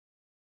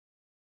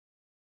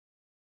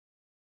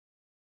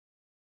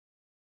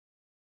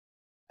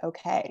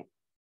Okay.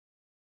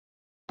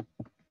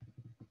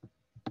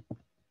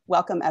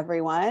 Welcome,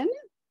 everyone.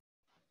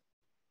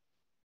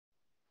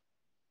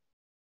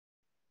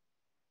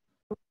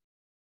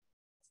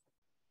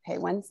 Okay,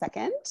 1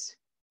 second.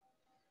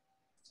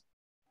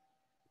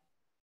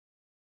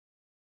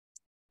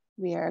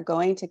 We are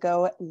going to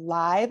go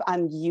live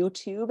on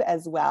YouTube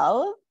as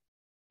well.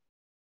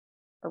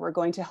 Or we're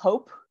going to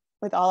hope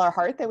with all our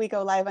heart that we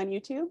go live on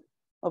YouTube.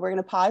 Well, we're going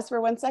to pause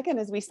for 1 second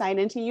as we sign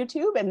into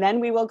YouTube, and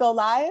then we will go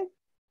live.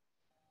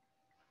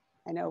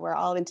 I know we're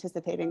all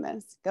anticipating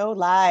this. Go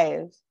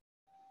live.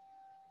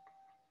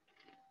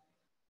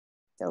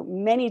 So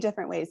many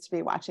different ways to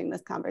be watching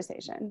this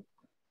conversation.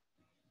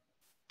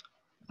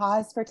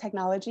 Pause for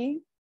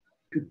technology.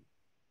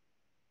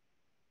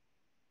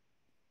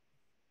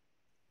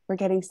 We're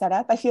getting set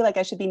up. I feel like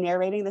I should be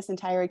narrating this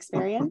entire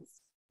experience.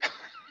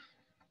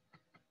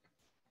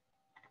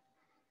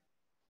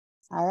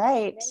 All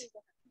right.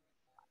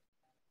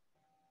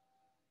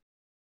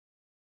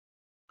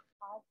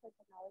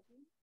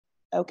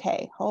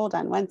 Okay, hold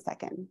on 1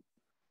 second.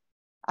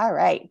 All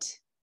right.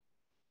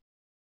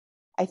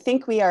 I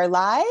think we are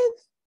live.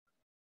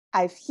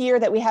 I hear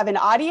that we have an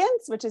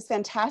audience, which is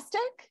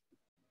fantastic.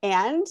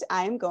 And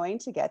I'm going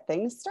to get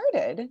things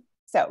started.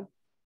 So,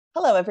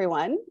 hello,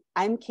 everyone.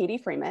 I'm Katie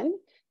Freeman.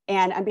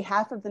 And on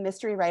behalf of the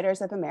Mystery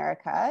Writers of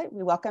America,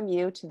 we welcome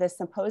you to this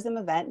symposium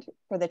event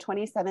for the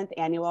 27th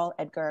Annual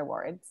Edgar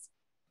Awards.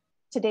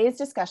 Today's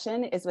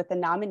discussion is with the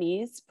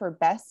nominees for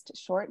Best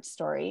Short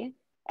Story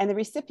and the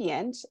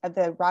recipient of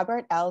the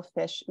Robert L.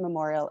 Fish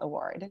Memorial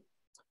Award.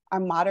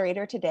 Our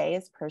moderator today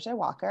is Persia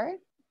Walker,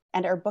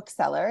 and our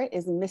bookseller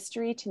is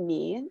Mystery to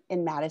Me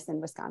in Madison,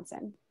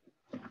 Wisconsin.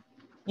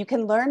 You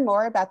can learn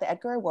more about the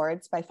Edgar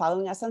Awards by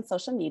following us on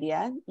social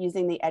media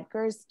using the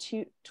Edgar's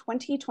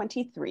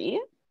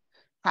 2023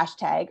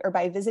 hashtag, or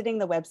by visiting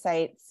the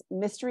websites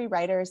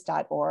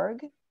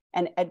mysterywriters.org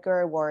and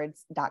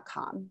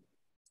edgarawards.com.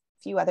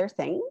 A few other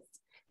things.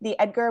 The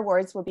Edgar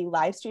Awards will be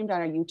live streamed on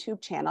our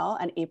YouTube channel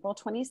on April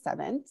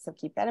 27th, so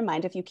keep that in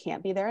mind if you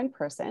can't be there in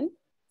person.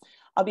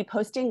 I'll be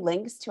posting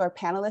links to our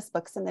panelists'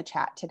 books in the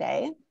chat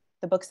today.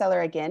 The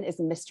bookseller, again, is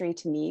Mystery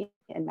to Me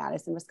in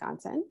Madison,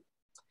 Wisconsin.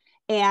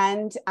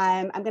 And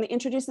I'm going to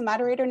introduce the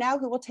moderator now,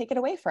 who will take it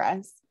away for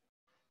us.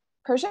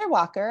 Persia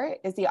Walker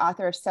is the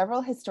author of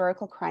several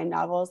historical crime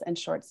novels and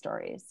short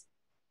stories.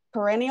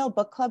 Perennial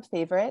book club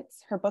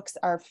favorites, her books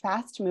are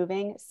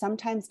fast-moving,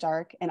 sometimes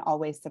dark, and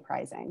always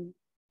surprising.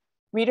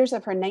 Readers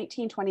of her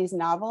 1920s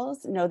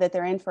novels know that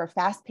they're in for a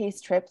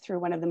fast-paced trip through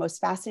one of the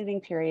most fascinating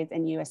periods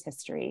in US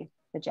history,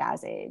 the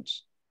Jazz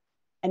Age.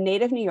 A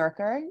native New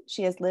Yorker,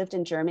 she has lived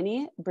in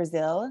Germany,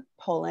 Brazil,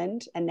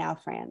 Poland, and now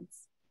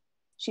France.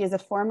 She is a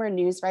former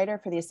news writer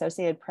for the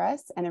Associated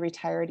Press and a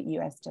retired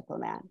US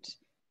diplomat.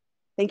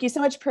 Thank you so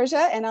much,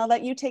 Persia, and I'll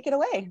let you take it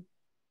away.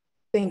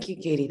 Thank you,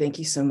 Katie. Thank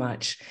you so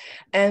much.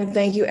 And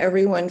thank you,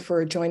 everyone,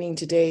 for joining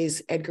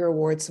today's Edgar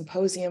Award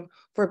Symposium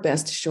for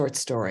Best Short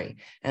Story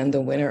and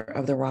the winner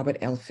of the Robert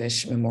L.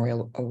 Fish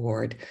Memorial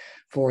Award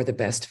for the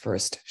Best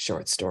First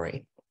Short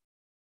Story.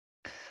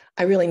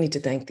 I really need to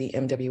thank the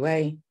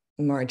MWA,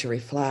 Marjorie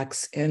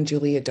Flax, and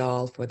Julia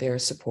Dahl for their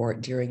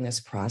support during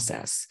this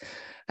process.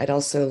 I'd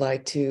also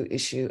like to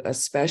issue a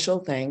special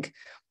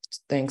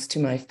thanks to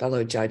my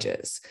fellow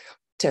judges,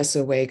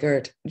 Tessa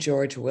Wagert,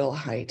 George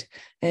Wilhite,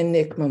 and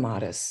Nick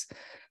Mamadas.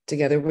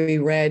 Together, we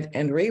read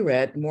and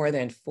reread more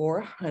than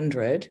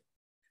 400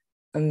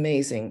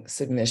 amazing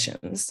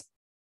submissions.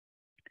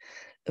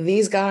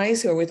 These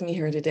guys who are with me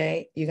here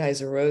today, you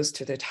guys rose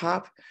to the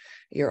top.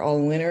 You're all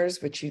winners,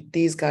 but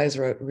these guys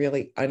wrote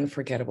really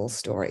unforgettable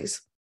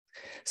stories.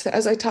 So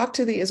as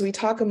we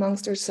talk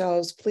amongst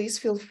ourselves, please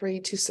feel free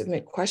to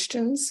submit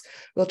questions.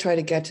 We'll try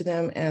to get to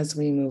them as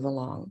we move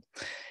along.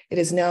 It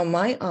is now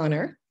my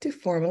honor to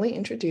formally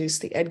introduce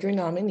the Edgar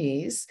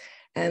nominees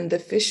and the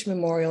Fish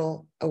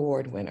Memorial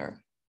Award winner.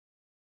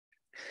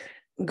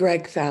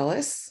 Greg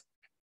Fallis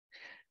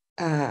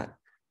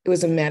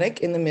was a medic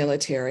in the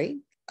military,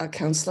 a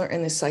counselor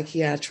in the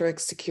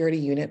psychiatric security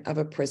unit of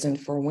a prison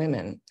for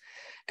women,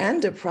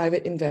 and a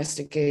private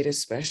investigator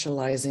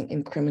specializing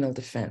in criminal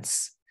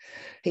defense.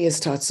 He has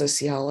taught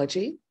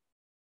sociology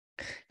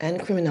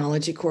and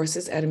criminology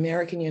courses at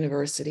American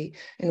University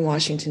in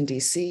Washington,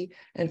 D.C.,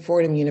 and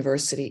Fordham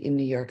University in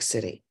New York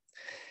City.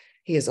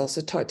 He has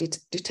also taught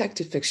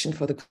detective fiction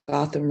for the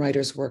Gotham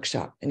Writers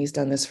Workshop, and he's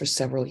done this for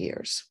several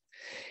years.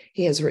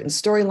 He has written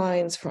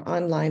storylines for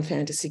online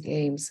fantasy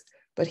games,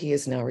 but he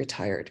is now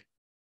retired.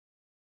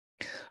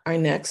 Our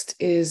next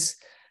is,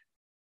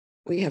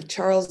 we have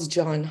Charles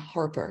John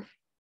Harper,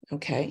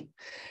 okay?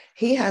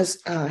 He has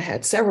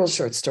had several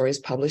short stories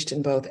published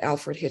in both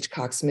Alfred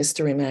Hitchcock's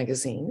Mystery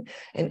Magazine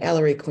and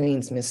Ellery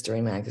Queen's Mystery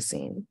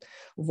Magazine.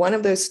 One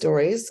of those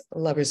stories,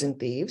 Lovers and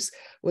Thieves,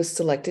 was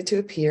selected to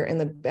appear in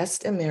the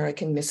Best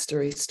American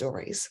Mystery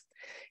Stories.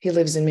 He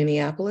lives in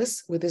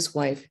Minneapolis with his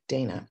wife,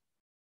 Dana.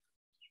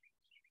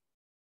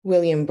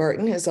 William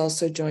Burton has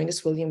also joined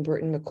us, William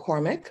Burton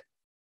McCormick.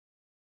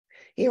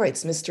 He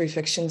writes mystery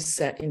fiction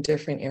set in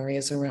different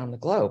areas around the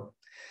globe.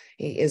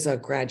 He is a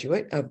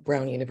graduate of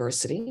Brown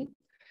University.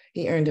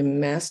 He earned a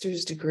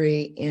master's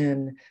degree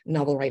in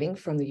novel writing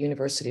from the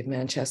University of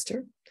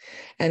Manchester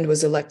and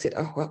was elected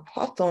a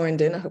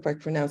Hawthornden, I hope I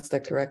pronounced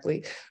that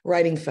correctly,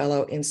 writing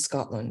fellow in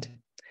Scotland.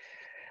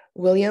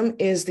 William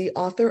is the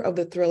author of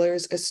the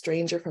thrillers A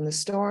Stranger from the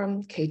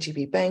Storm,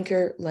 KGB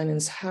Banker,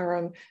 Lenin's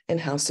Harem, and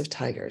House of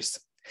Tigers.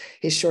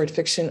 His short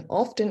fiction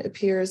often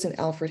appears in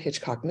Alfred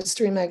Hitchcock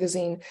Mystery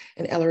Magazine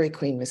and Ellery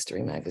Queen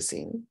Mystery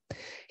Magazine.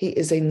 He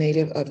is a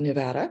native of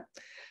Nevada,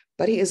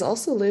 but he has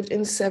also lived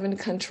in seven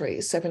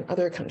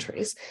other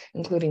countries,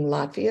 including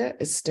Latvia,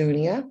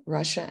 Estonia,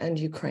 Russia, and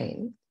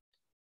Ukraine.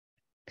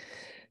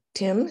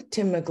 Tim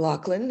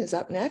McLoughlin is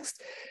up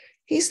next.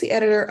 He's the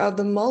editor of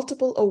the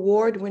multiple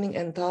award-winning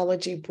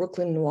anthology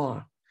Brooklyn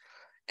Noir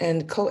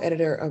and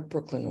co-editor of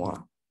Brooklyn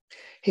Noir.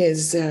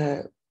 His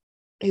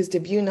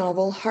debut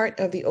novel, Heart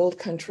of the Old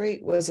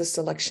Country, was a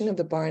selection of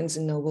the Barnes &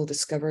 Noble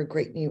Discover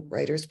Great New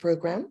Writers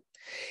program.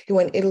 He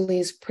won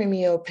Italy's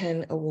Premio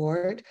Pen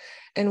Award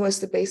and was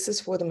the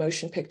basis for the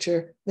motion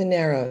picture The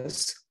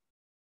Narrows.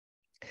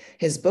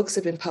 His books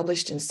have been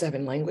published in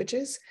 7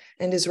 languages,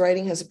 and his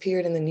writing has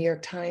appeared in the New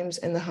York Times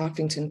and the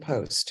Huffington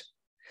Post.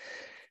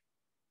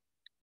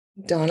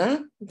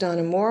 Donna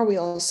Moore, we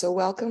also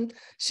welcome.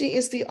 She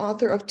is the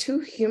author of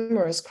 2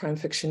 humorous crime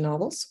fiction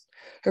novels.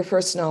 Her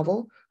first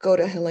novel, Go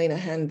to Helena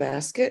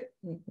Handbasket,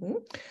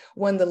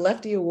 won the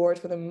Lefty Award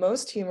for the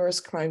most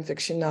humorous crime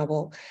fiction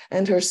novel,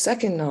 and her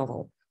second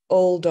novel,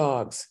 Old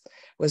Dogs,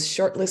 was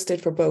shortlisted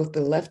for both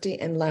the Lefty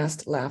and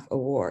Last Laugh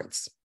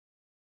Awards.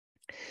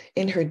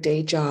 In her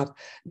day job,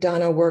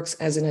 Donna works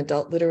as an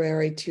adult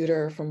literary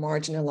tutor for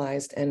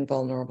marginalized and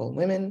vulnerable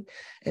women,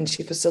 and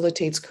she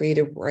facilitates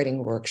creative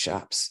writing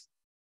workshops.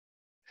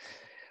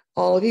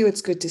 All of you,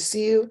 it's good to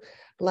see you.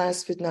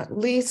 Last but not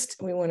least,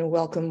 we want to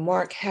welcome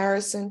Mark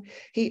Harrison.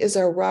 He is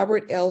our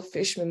Robert L.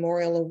 Fish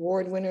Memorial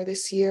Award winner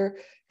this year.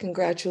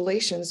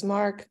 Congratulations,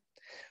 Mark.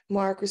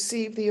 Mark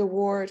received the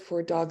award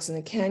for Dogs in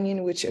the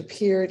Canyon, which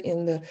appeared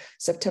in the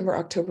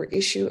September-October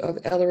issue of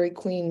Ellery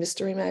Queen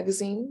Mystery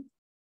Magazine.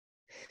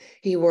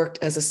 He worked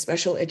as a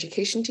special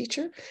education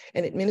teacher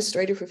and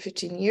administrator for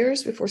 15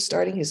 years before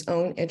starting his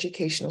own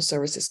educational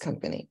services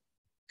company.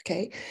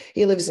 Okay,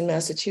 he lives in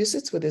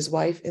Massachusetts with his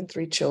wife and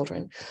 3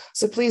 children.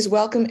 So please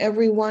welcome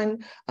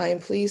everyone. I am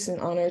pleased and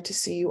honored to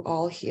see you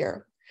all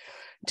here.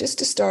 Just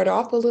to start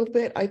off a little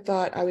bit, I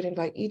thought I would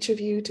invite each of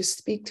you to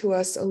speak to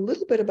us a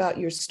little bit about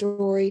your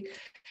story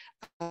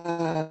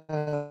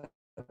that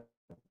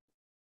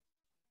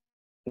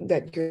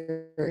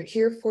you're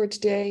here for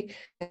today.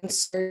 And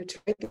so,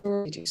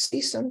 did you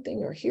see something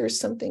or hear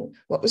something?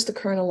 What was the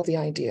kernel of the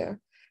idea?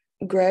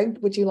 Greg,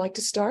 would you like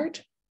to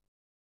start?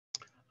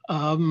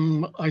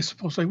 I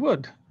suppose I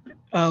would.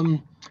 I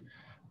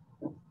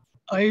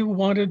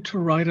wanted to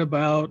write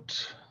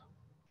about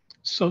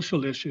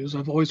social issues.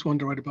 I've always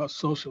wanted to write about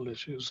social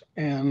issues.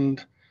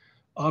 And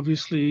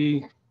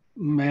obviously,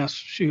 mass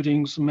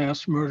shootings,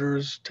 mass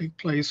murders take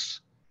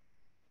place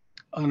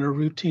on a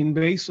routine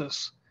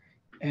basis.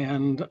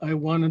 And I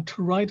wanted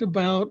to write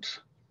about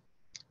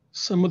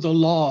some of the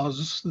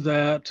laws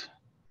that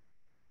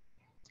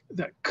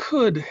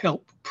could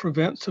help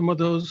prevent some of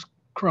those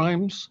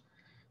crimes,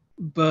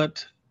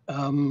 but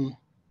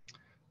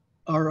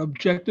are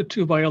objected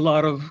to by a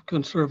lot of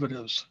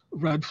conservatives.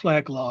 Red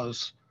flag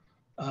laws.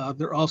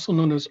 They're also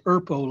known as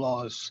ERPO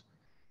laws,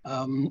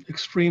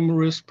 extreme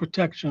risk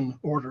protection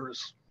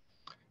orders.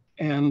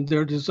 And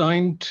they're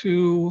designed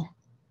to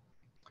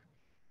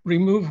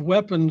remove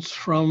weapons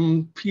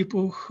from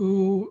people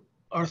who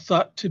are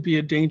thought to be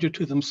a danger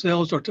to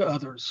themselves or to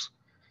others.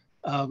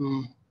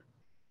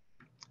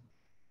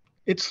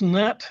 It's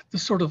not the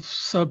sort of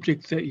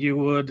subject that you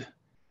would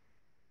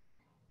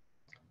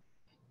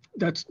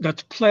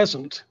that's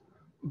pleasant,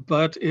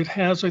 but it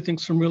has, I think,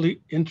 some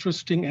really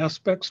interesting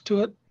aspects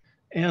to it.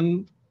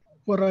 And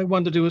what I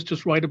wanted to do is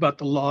just write about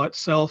the law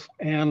itself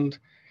and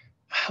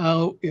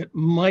how it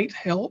might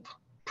help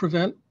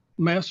prevent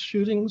mass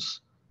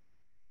shootings.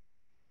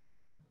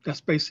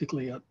 That's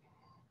basically it.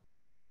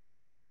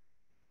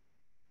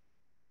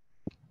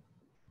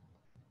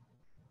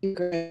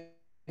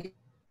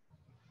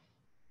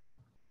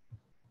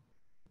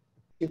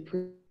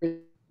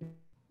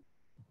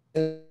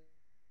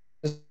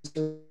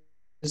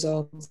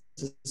 Results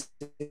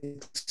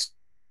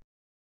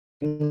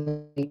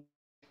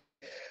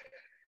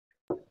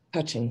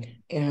touching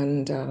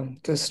and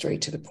go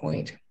straight to the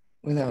point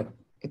without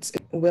it's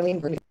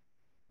willing.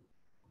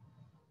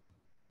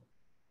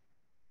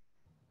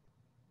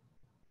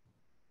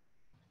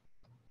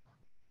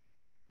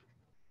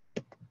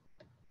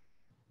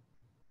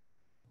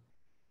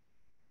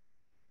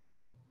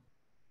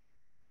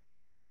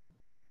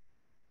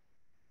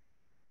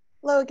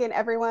 Hello again,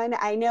 everyone.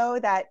 I know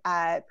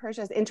that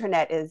Persia's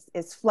internet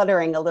is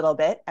fluttering a little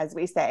bit, as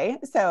we say.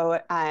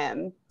 So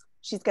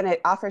she's going to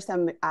offer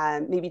some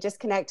maybe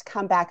disconnect,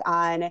 come back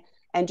on,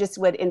 and just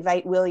would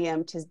invite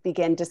William to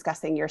begin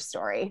discussing your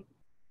story.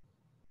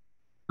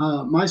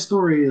 My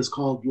story is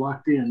called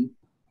Locked In,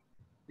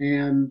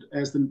 And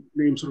as the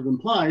name sort of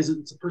implies,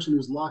 it's a person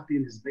who's locked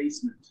in his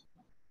basement,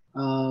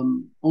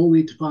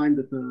 only to find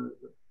that the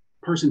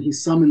person he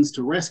summons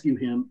to rescue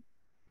him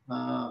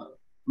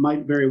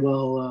might very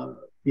well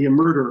be a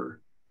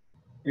murderer.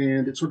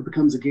 And it sort of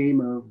becomes a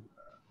game of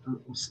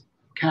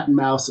cat and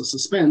mouse, a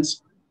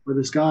suspense, where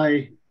this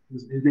guy,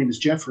 his name is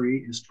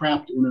Jeffrey, is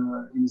trapped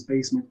in his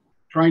basement,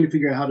 trying to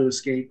figure out how to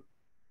escape,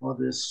 while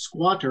this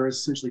squatter has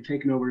essentially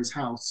taken over his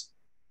house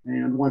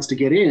and wants to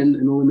get in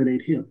and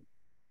eliminate him.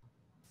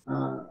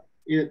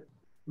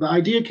 The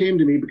idea came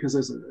to me because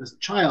as a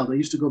child, I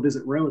used to go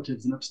visit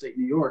relatives in upstate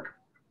New York.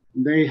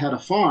 And they had a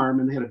farm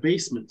and they had a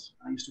basement.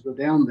 I used to go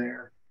down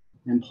there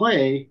and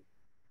play,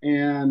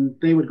 and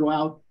they would go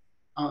out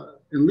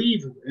and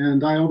leave.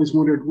 And I always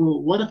wondered,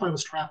 well, what if I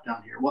was trapped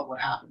down here? What would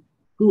happen?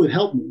 Who would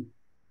help me?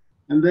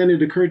 And then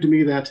it occurred to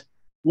me that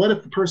what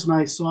if the person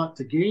I sought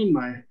to gain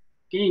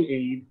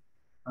aid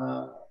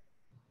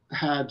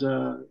had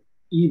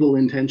evil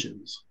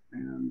intentions?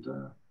 And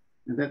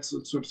that's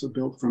sort of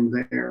built from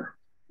there.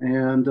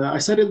 And I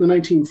said it in the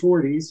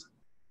 1940s,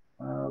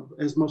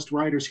 as most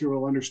writers here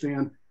will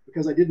understand,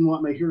 because I didn't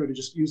want my hero to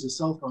just use his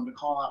cell phone to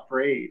call out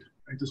for aid.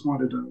 I just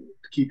wanted to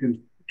keep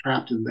him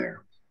trapped in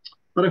there.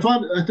 But I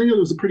think it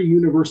was a pretty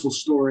universal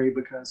story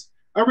because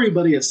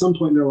everybody at some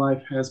point in their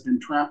life has been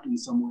trapped in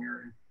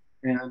somewhere,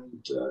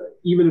 and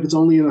even if it's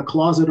only in a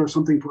closet or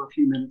something for a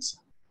few minutes.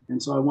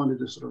 And so I wanted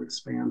to sort of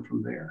expand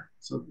from there.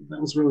 So that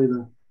was really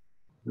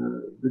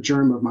the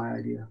germ of my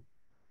idea.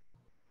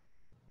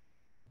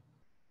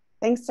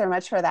 Thanks so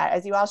much for that.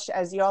 As you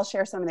all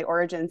share some of the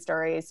origin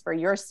stories for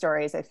your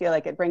stories, I feel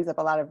like it brings up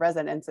a lot of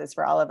resonances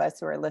for all of us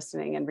who are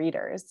listening and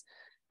readers.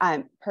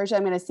 Persia,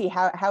 I'm going to see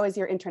how is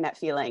your internet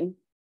feeling?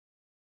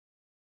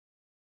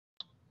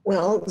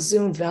 Well,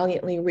 Zoom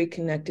valiantly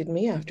reconnected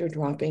me after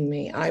dropping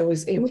me. I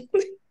was able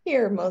to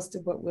hear most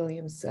of what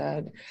William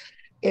said.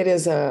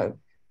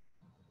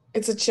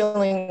 It's a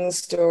chilling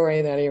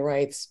story that he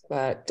writes,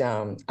 but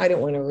I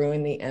don't want to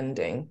ruin the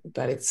ending,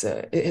 but it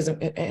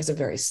has a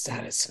very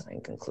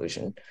satisfying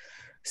conclusion.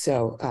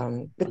 So,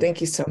 but thank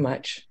you so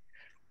much.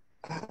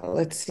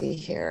 Let's see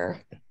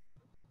here.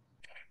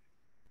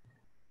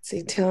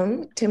 See,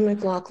 Tim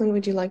McLoughlin,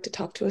 would you like to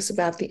talk to us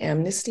about the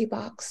amnesty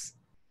box?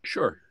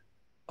 Sure.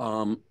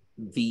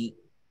 The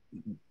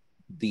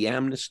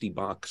amnesty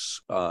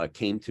box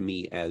came to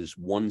me as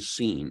one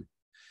scene.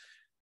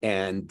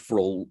 And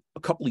for a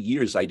couple of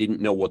years, I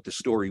didn't know what the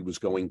story was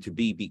going to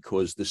be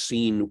because the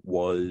scene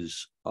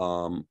was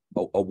a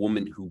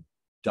woman who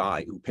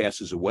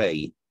passes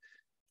away,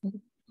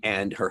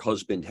 and her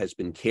husband has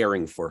been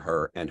caring for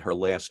her, and her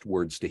last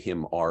words to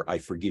him are, "I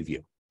forgive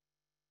you."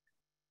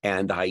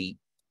 And I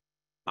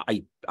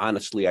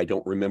honestly, I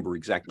don't remember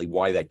exactly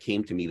why that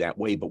came to me that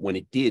way, but when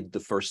it did,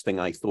 the first thing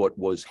I thought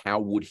was, how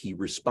would he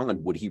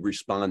respond? Would he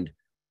respond,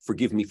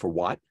 "Forgive me for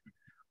what?"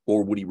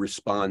 Or would he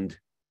respond,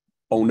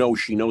 "Oh no,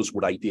 she knows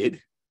what I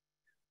did"?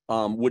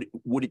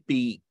 Would it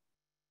be,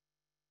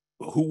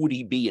 who would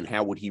he be and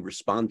how would he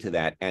respond to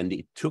that? And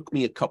it took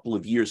me a couple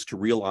of years to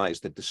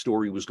realize that the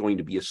story was going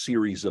to be a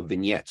series of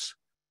vignettes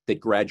that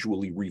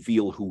gradually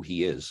reveal who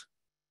he is.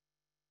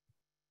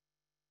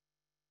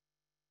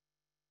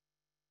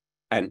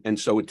 And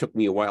so it took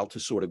me a while to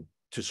sort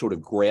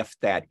of graft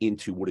that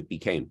into what it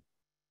became.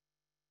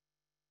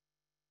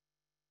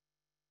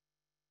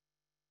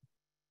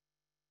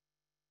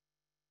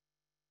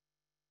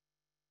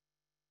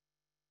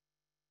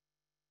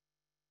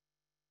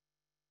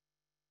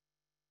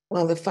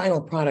 Well, the final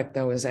product,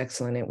 though, was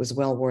excellent. It was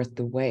well worth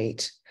the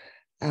wait.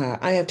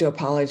 I have to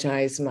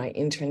apologize. My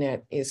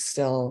internet is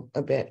still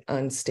a bit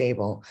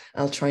unstable.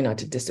 I'll try not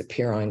to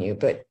disappear on you,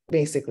 but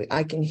basically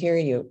I can hear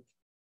you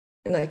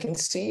and I can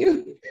see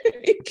you.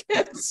 You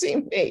can't see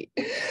me.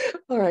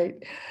 All right.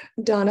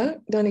 Donna,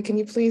 can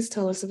you please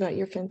tell us about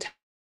your fantastic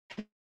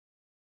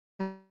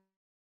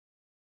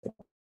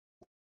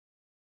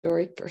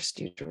story? First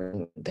you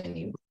dream, then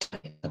you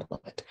type. I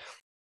love it.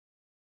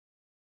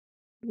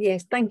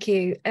 Yes, thank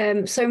you.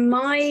 So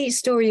my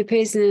story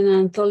appears in an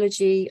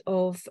anthology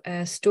of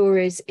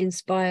stories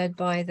inspired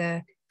by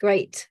the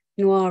great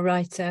noir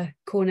writer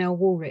Cornell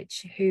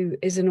Woolrich, who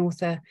is an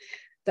author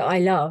that I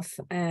love.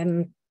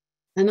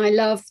 And I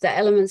love the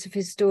elements of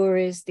his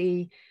stories,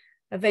 the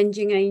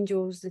avenging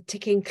angels, the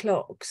ticking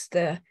clocks,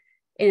 the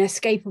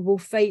inescapable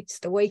fates,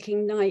 the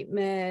waking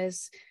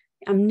nightmares,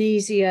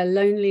 amnesia,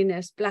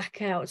 loneliness,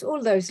 blackouts,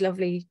 all those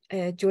lovely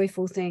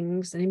joyful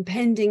things, and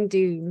impending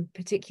doom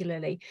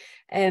particularly.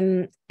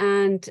 And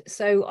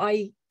so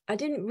I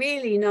didn't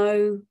really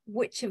know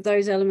which of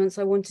those elements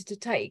I wanted to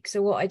take.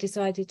 So what I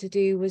decided to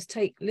do was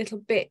take little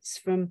bits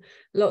from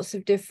lots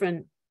of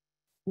different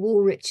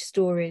Woolrich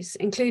stories,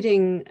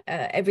 including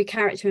every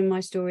character in my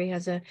story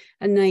has a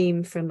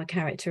name from a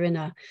character in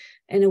a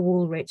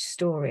Woolrich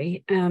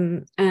story.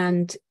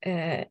 And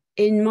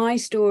in my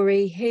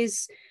story,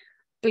 his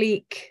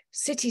bleak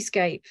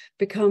cityscape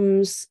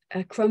becomes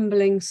a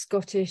crumbling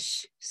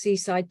Scottish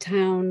seaside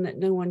town that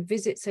no one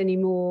visits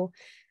anymore,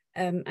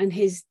 and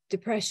his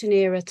Depression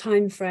era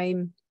time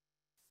frame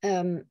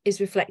is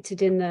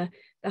reflected in the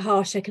the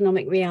harsh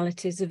economic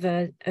realities of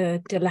a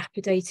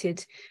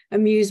dilapidated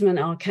amusement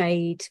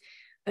arcade,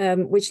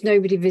 which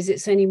nobody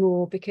visits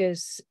anymore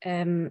because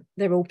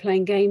they're all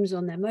playing games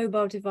on their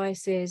mobile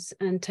devices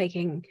and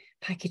taking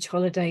package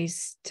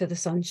holidays to the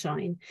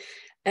sunshine.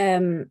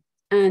 I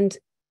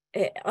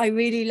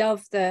really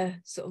love the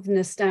sort of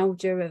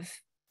nostalgia of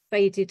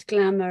faded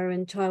glamour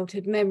and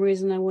childhood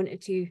memories, and I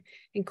wanted to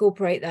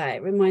incorporate that.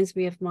 It reminds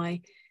me of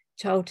my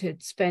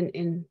childhood spent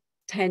in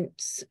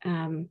tents,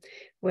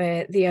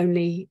 where the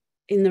only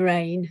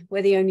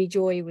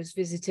joy was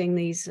visiting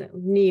these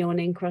neon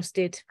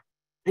encrusted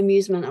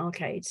amusement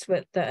arcades,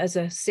 but that as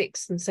a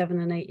 6 and 7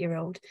 and 8 year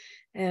old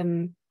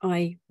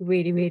I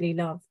really, really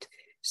loved.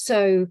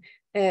 So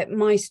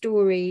my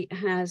story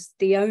has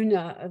the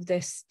owner of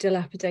this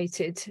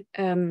dilapidated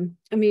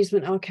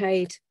amusement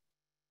arcade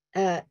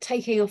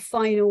taking a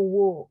final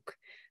walk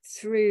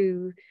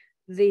through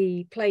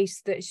the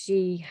place that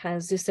she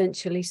has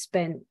essentially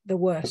spent the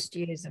worst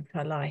years of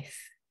her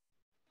life.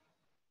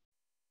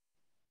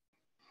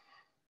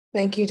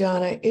 Thank you,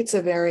 Donna. It's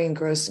a very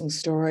engrossing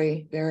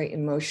story, very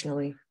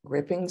emotionally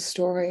gripping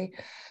story.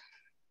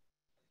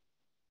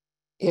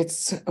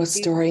 It's a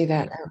story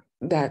that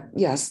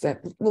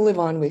will live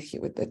on with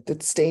you,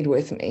 that stayed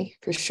with me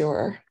for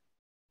sure.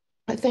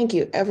 Thank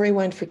you,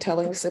 everyone, for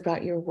telling us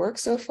about your work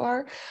so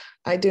far.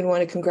 I did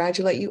want to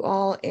congratulate you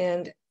all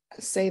and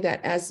say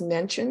that, as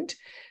mentioned,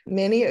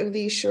 many of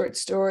these short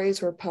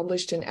stories were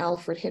published in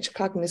Alfred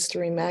Hitchcock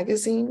Mystery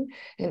Magazine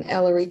and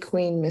Ellery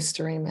Queen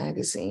Mystery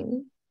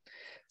Magazine.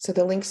 So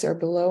the links are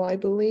below, I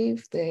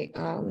believe. They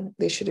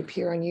should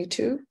appear on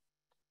YouTube.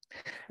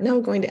 Now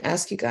I'm going to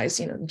ask you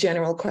guys,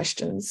 general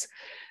questions.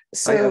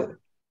 So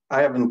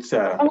I haven't.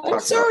 I'm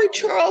sorry,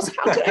 Charles.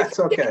 How could I? That's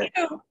okay.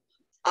 You?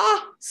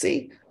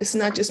 See, it's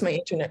not just my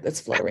internet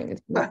that's fluttering.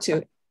 It's me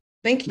too.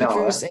 Thank you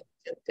for saying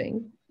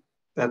something.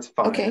 That's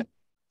fine. Okay.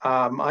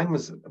 Mine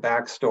was a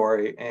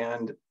backstory,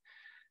 and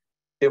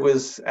it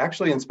was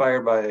actually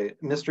inspired by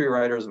Mystery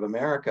Writers of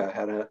America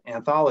had an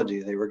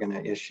anthology they were going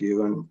to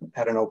issue and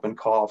had an open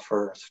call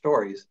for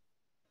stories.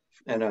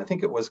 And I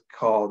think it was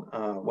called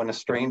When a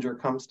Stranger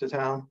Comes to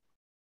Town.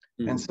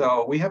 Mm-hmm. And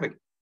so we have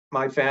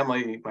my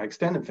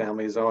extended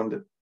family has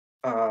owned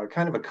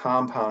kind of a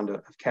compound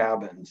of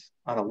cabins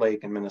on a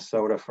lake in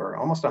Minnesota for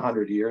almost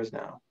 100 years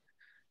now.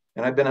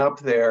 And I've been up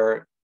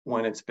there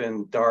when it's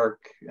been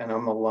dark and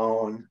I'm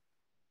alone,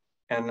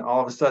 and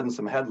all of a sudden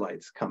some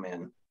headlights come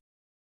in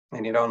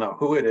and you don't know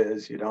who it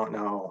is. You don't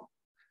know,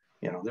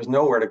 there's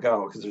nowhere to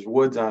go because there's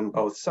woods on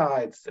both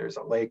sides. There's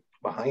a lake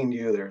behind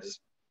you. There's,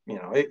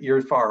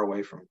 you're far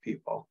away from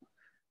people.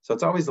 So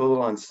it's always a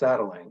little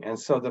unsettling. And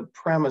so the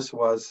premise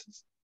was,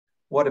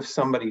 what if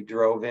somebody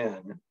drove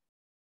in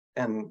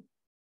and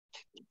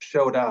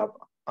showed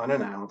up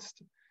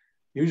unannounced?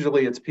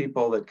 Usually it's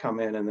people that come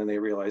in and then they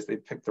realize they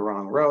picked the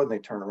wrong road and they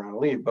turn around and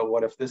leave. But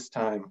what if this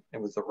time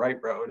it was the right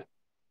road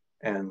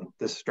and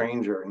this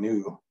stranger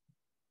knew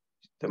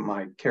that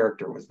my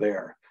character was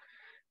there?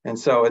 And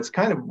so it's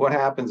kind of what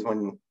happens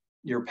when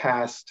your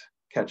past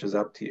catches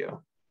up to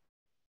you.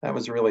 That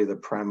was really the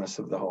premise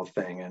of the whole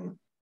thing. And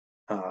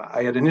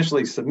I had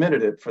initially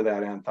submitted it for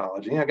that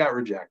anthology. I got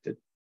rejected,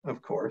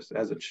 of course,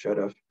 as it should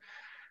have,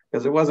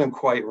 because it wasn't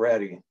quite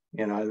ready.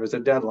 There was a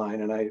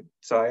deadline, and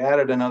so I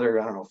added another,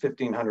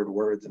 1,500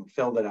 words and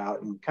filled it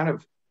out and kind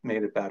of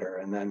made it better.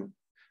 And then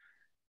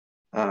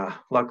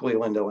luckily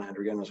Linda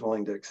Landrigan was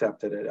willing to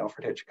accept it at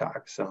Alfred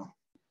Hitchcock. So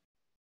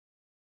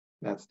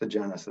that's the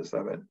genesis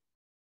of it.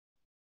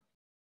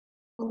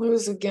 Well, it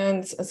was,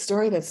 again, a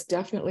story that's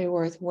definitely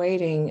worth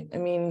waiting. I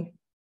mean,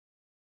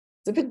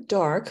 it's a bit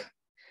dark,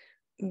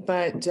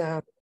 but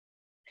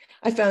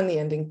I found the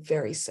ending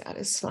very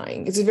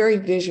satisfying. It's a very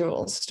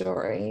visual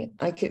story.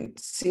 I could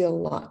see a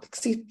lot,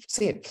 see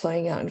it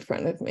playing out in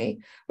front of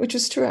me, which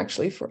is true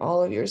actually for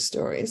all of your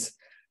stories.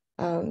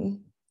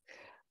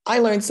 I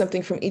learned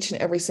something from each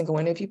and every single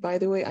one of you, by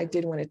the way. I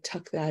did want to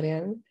tuck that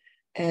in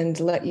and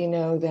let you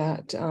know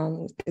that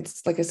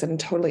it's, like I said, I'm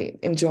totally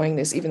enjoying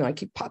this, even though I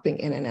keep popping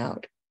in and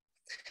out.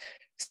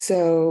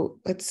 So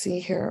let's see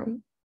here.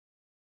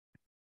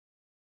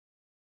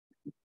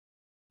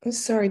 I'm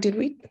sorry, did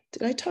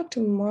I talk to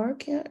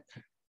Mark yet?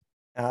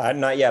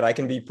 Not yet. I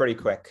can be pretty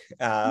quick.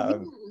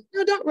 No,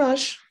 don't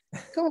rush.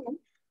 Go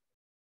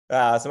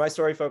on. So my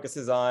story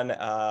focuses on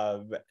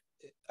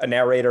a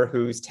narrator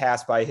who's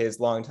tasked by his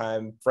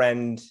longtime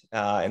friend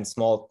and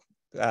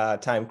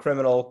small-time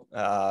criminal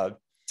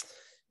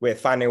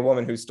with finding a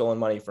woman who's stolen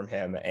money from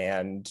him.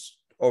 And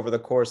over the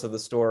course of the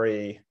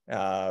story,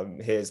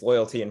 his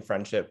loyalty and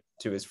friendship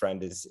to his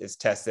friend is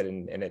tested,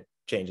 and it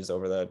changes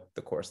over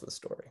the course of the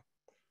story.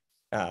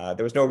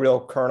 There was no real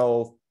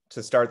kernel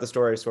to start the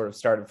story. Sort of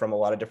started from a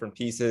lot of different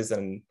pieces,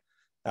 and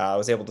I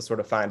was able to sort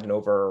of find an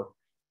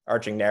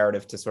overarching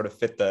narrative to sort of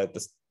fit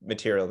the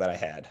material that I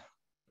had.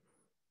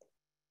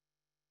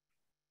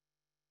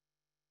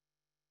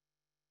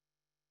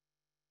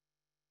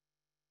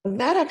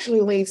 That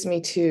actually leads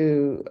me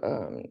to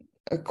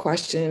a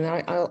question.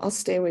 I'll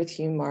stay with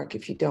you, Mark,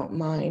 if you don't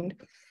mind.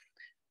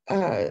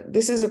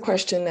 This is a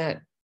question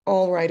that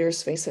all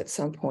writers face at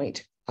some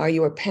point. Are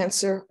you a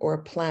pantser or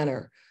a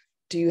planner?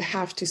 Do you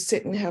have to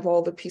sit and have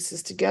all the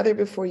pieces together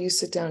before you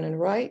sit down and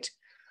write?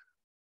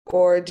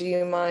 Or do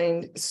you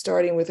mind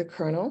starting with a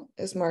kernel,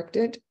 as Mark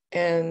did,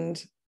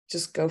 and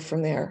just go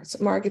from there?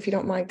 So Mark, if you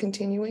don't mind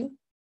continuing.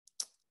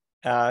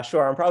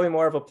 Sure, I'm probably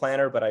more of a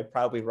planner, but I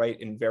probably write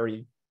in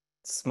very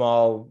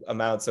small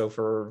amounts. So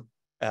for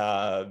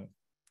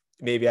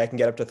maybe I can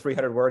get up to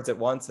 300 words at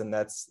once, and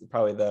that's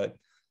probably the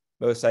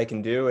most I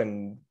can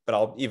do. But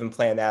I'll even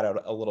plan that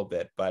out a little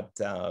bit. But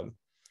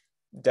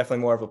definitely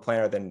more of a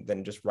planner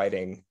than just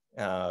writing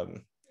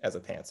as a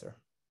pantser.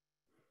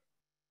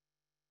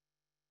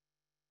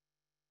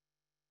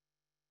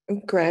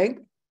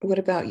 Greg, what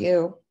about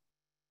you?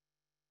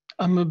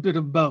 I'm a bit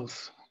of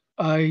both.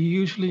 I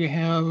usually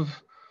have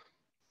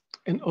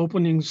an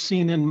opening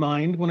scene in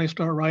mind when I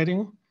start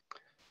writing.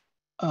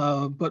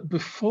 But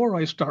before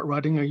I start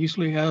writing, I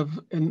usually have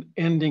an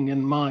ending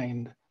in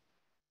mind.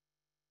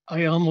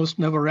 I almost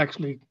never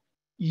actually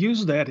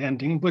use that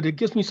ending, but it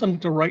gives me something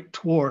to write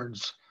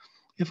towards.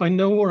 If I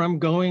know where I'm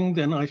going,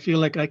 then I feel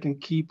like I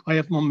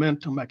have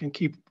momentum, I can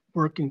keep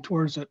working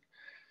towards it.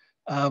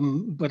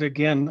 But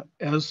again,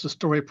 as the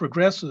story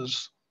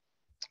progresses,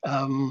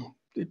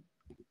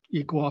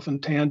 you go off in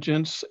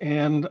tangents,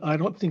 and I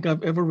don't think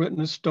I've ever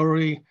written a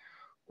story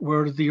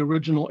where the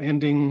original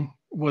ending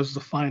was the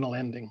final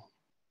ending.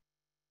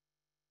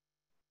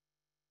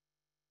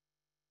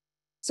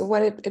 So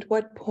at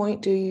what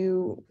point do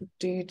you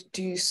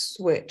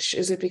switch?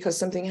 Is it because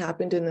something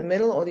happened in the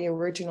middle, or the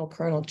original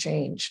kernel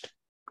changed?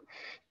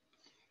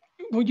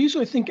 Well,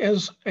 usually I think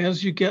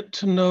as you get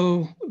to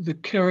know the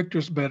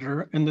characters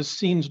better and the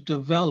scenes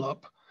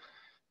develop,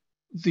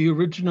 the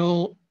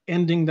original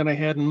ending that I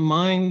had in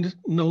mind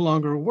no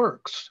longer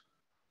works.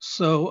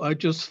 So I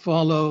just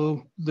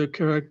follow the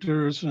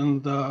characters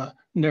and the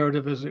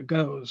narrative as it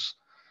goes.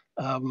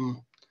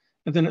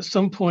 And then at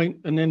some point,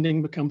 an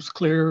ending becomes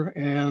clear,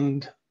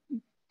 and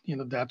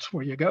that's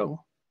where you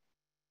go.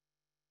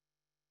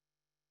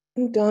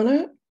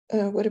 Donna,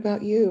 what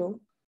about you?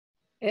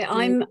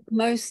 I'm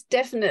most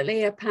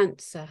definitely a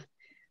pantser.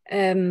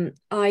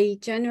 I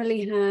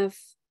generally have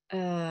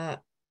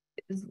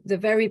the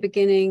very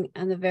beginning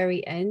and the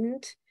very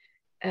end,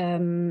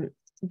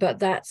 but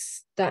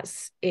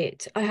that's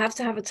it. I have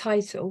to have a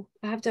title.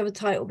 I have to have a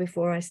title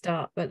before I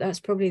start, but that's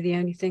probably the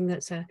only thing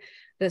that's a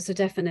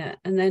definite.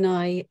 And then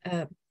I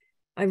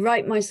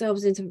write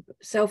myself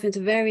into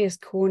various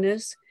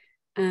corners,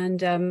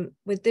 and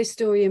with this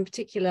story in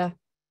particular,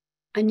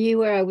 I knew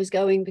where I was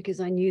going because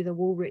I knew the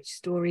Woolrich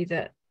story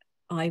that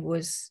I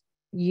was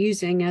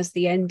using as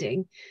the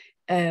ending.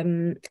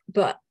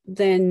 But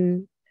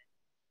then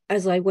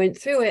as I went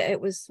through it,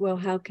 it was, well,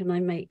 how can I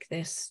make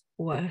this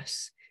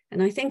worse?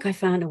 And I think I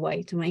found a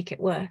way to make it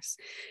worse.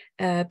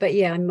 But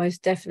yeah, I'm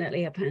most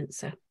definitely a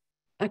pantser.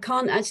 I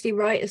can't actually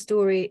write a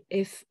story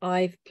if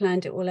I've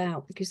planned it all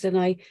out, because then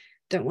I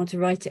don't want to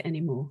write it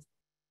anymore.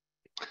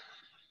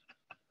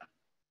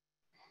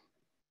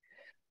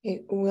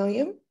 Hey,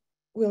 William,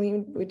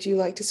 would you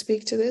like to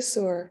speak to this,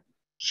 or?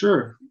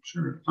 Sure.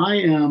 I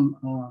am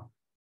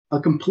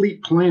a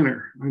complete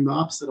planner. I'm the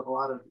opposite of a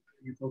lot of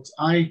you folks.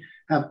 I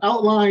have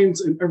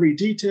outlines in every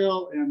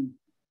detail and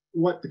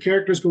what the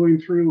character's going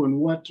through and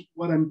what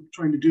I'm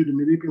trying to do to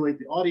manipulate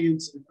the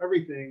audience and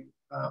everything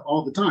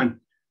all the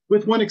time.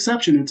 With one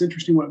exception, it's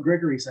interesting what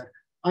Gregory said.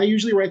 I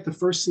usually write the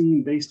first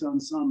scene based on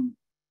some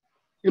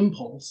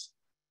impulse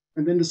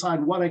and then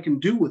decide what I can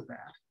do with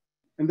that.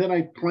 And then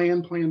I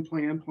plan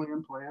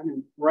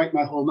and write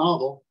my whole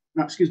novel.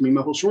 My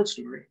whole short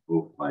story.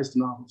 Oh, applies to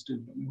novels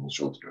too, but my whole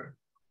short story.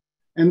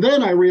 And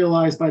then I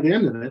realized by the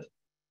end of it,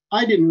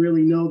 I didn't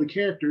really know the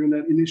character in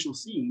that initial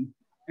scene.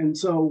 And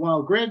so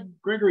while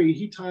Gregory,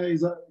 he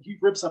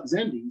rips up his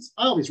endings,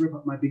 I always rip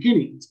up my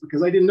beginnings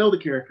because I didn't know the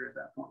character at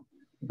that point.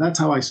 But that's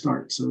how I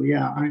start. So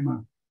yeah,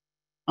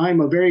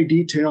 I'm a very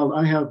detailed,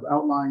 I have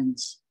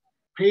outlines,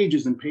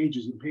 pages and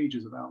pages and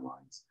pages of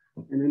outlines.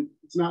 And then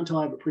it's not until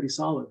I have it pretty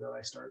solid that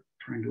I start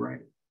trying to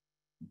write it.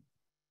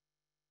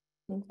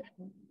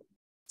 Okay.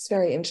 It's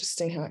very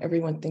interesting how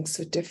everyone thinks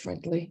so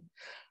differently.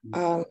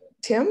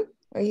 Tim,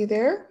 are you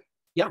there?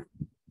 Yeah.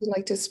 Would you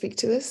like to speak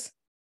to this?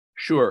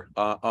 Sure.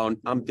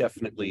 I'm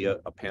definitely a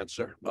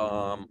pantser.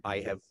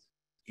 I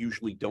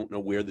usually don't know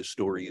where the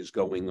story is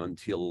going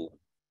until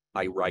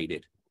I write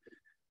it.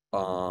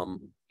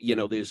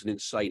 There's an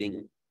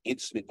inciting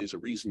incident. There's a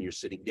reason you're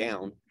sitting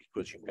down,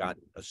 because you've got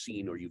a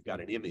scene or you've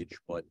got an image,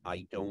 but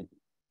I don't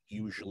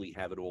usually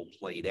have it all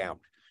played out.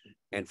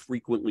 And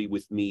frequently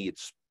with me,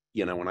 it's,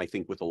 and I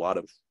think with a lot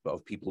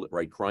of people that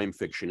write crime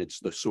fiction, it's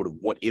the sort of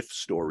what if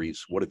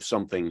stories. What if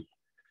something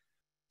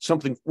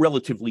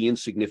relatively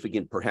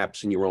insignificant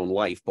perhaps in your own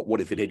life, but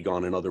what if it had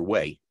gone another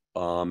way?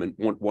 And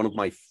one of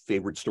my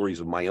favorite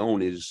stories of my own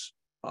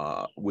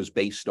was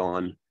based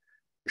on,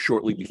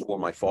 shortly before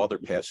my father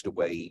passed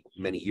away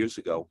many years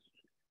ago,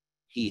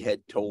 he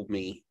had told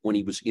me when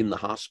he was in the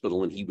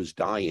hospital and he was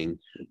dying,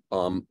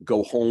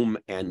 go home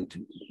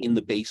and in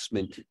the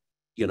basement,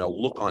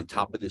 look on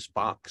top of this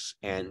box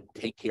and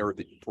take care of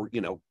it for,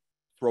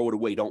 throw it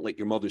away. Don't let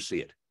your mother see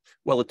it.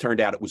 Well, it turned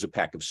out it was a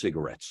pack of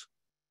cigarettes.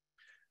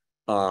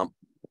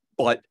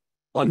 But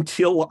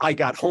until I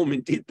got home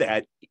and did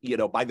that, you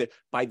know, by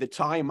the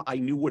time I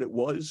knew what it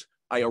was,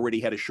 I already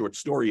had a short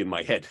story in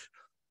my head,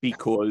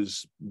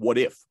 because what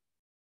if?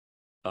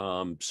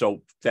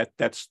 So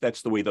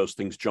that's the way those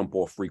things jump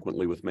off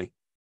frequently with me.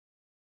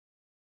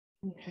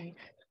 Okay.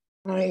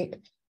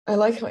 I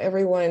like how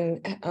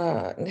everyone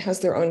has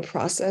their own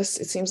process.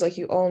 It seems like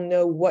you all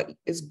know what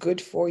is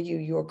good for you,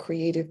 your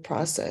creative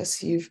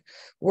process. You've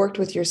worked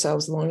with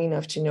yourselves long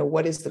enough to know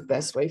what is the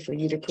best way for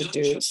you to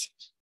produce.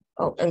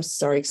 Oh, I'm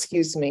sorry,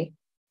 excuse me.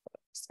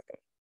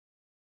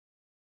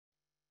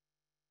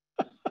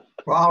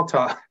 Well, I'll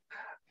talk.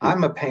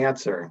 I'm a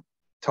pantser,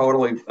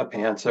 totally a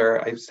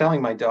pantser. I was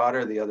telling my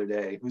daughter the other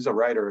day, who's a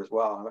writer as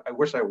well. I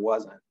wish I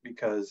wasn't,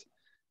 because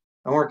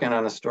I'm working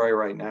on a story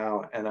right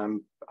now,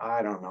 and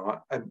I don't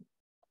know. I'm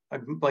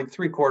like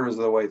 3/4 of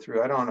the way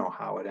through. I don't know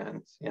how it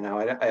ends. You know,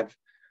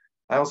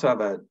 I also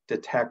have a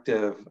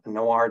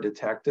noir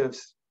detective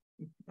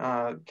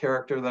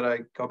character that I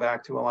go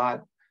back to a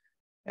lot,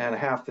 and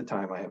half the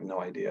time I have no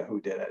idea who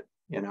did it,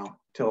 you know,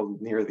 till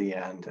near the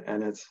end.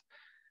 And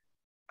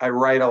I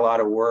write a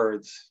lot of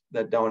words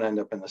that don't end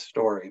up in the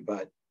story,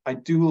 but I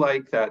do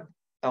like that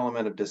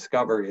element of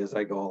discovery as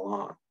I go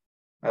along.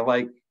 I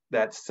like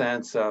that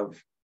sense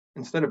of,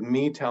 instead of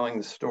me telling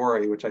the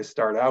story, which I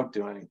start out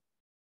doing,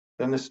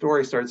 then the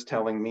story starts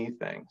telling me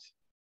things.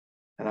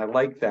 And I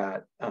like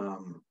that,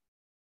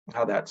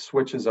 how that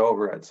switches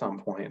over at some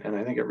point. And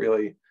I think it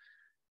really,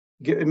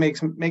 it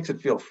makes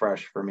it feel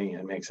fresh for me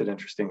and makes it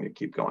interesting to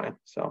keep going.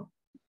 So.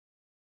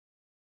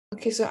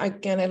 Okay, so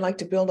again, I'd like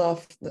to build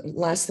off the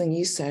last thing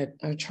you said,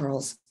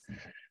 Charles.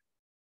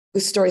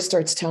 The story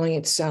starts telling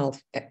itself.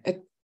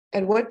 At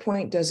what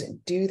point does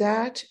it do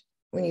that?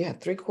 When you have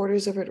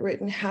 3/4 of it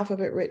written, half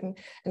of it written,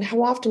 and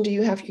how often do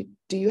you have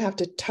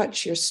to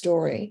touch your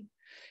story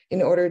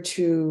in order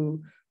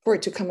for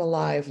it to come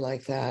alive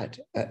like that?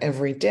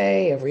 Every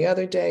day, every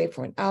other day,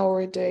 for an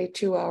hour a day,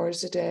 2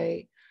 hours a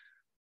day?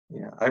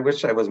 Yeah, I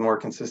wish I was more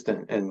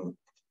consistent in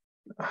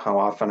how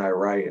often I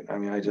write. I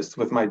mean,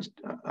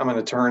 I'm an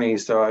attorney,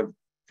 so I'm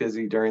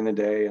busy during the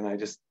day, and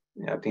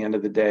at the end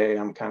of the day,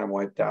 I'm kind of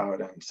wiped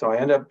out. And so I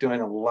end up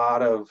doing a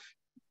lot of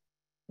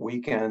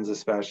weekends,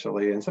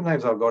 especially. And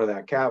sometimes I'll go to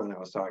that cabin I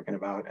was talking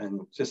about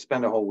and just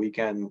spend a whole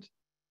weekend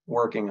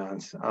working on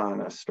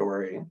a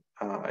story,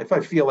 if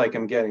I feel like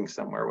I'm getting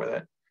somewhere with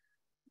it.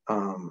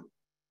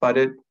 But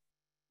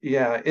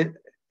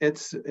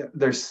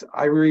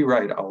I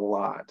rewrite a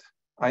lot.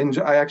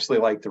 I actually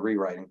like the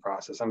rewriting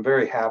process. I'm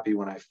very happy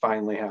when I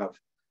finally have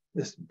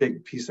this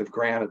big piece of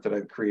granite that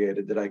I've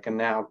created that I can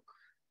now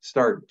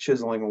start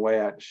chiseling away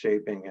at,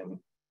 shaping, and,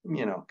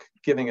 you know,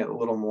 giving it a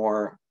little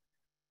more.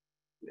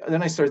 And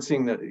then I start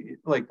seeing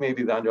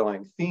maybe the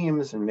underlying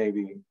themes, and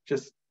maybe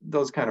just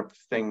those kind of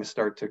things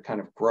start to kind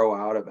of grow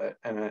out of it.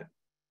 And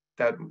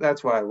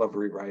that's why I love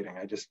rewriting.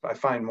 I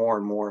find more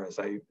and more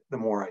the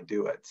more I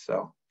do it.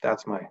 So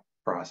that's my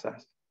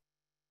process.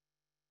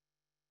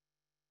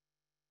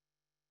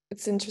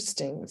 It's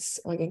interesting. It's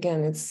like,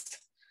 again, it's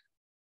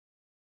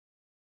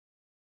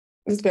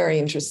very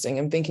interesting.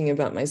 I'm thinking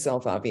about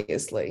myself,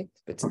 obviously,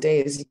 but today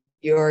is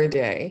your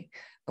day.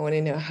 I want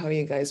to know how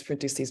you guys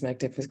produce these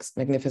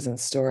magnificent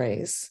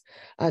stories.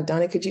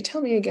 Donna, could you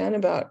tell me again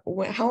about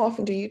how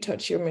often do you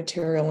touch your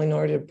material in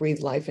order to breathe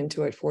life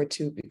into it for it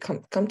to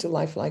come to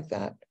life like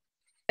that?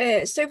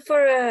 So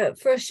for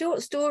a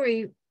short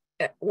story,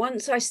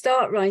 once I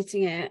start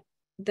writing it,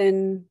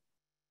 then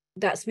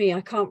that's me.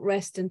 I can't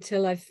rest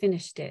until I've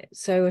finished it.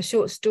 So a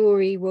short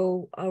story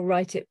I'll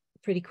write it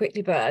pretty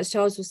quickly, but as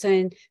Charles was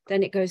saying,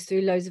 then it goes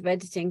through loads of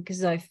editing,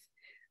 because I've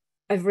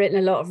written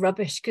a lot of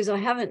rubbish because I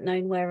haven't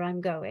known where I'm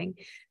going.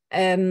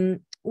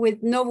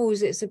 With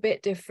novels, it's a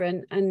bit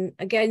different. And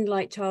again,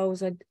 like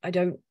Charles, I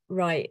don't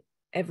write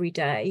every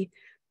day.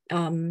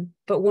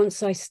 But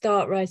once I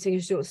start writing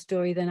a short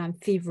story, then I'm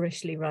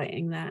feverishly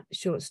writing that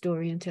short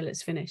story until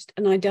it's finished.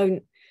 And I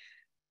don't,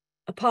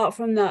 apart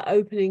from that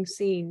opening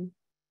scene,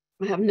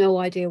 I have no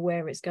idea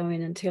where it's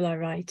going until I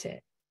write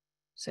it.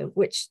 So,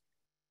 which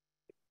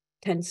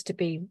tends to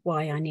be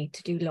why I need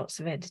to do lots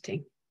of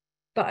editing.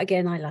 But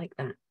again, I like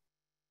that.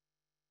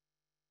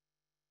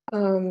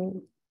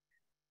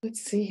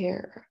 Let's see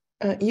here.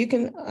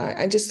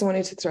 I just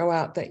wanted to throw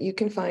out that you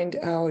can find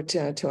out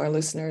to our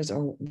listeners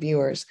or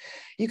viewers,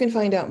 you can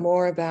find out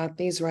more about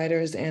these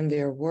writers and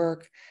their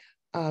work,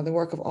 the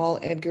work of all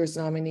Edgar's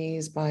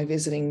nominees, by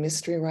visiting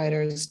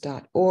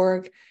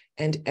mysterywriters.org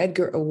and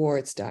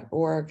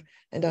edgarawards.org,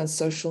 and on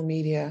social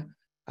media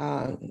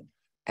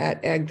at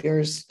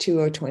Edgar's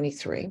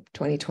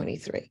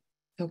 2023.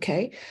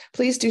 Okay,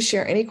 please do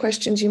share any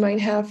questions you might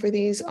have for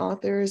these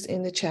authors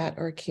in the chat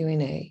or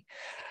Q&A.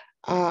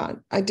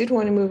 I did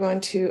want to move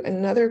on to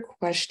another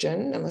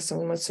question, unless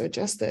someone wants to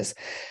adjust this.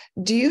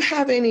 Do you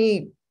have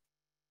any,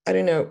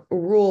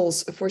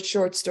 rules for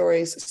short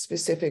stories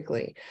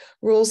specifically?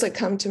 Rules that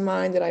come to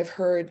mind that I've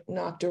heard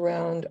knocked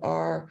around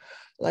are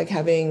like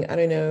having,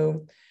 a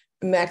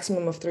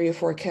maximum of 3 or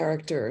 4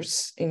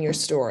 characters in your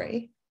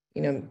story.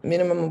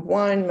 minimum of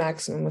 1,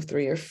 maximum of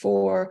 3 or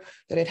 4,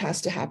 that it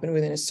has to happen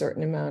within a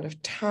certain amount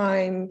of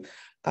time,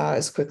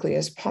 as quickly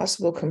as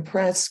possible,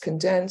 compressed,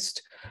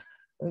 condensed,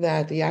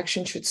 that the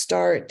action should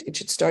start. It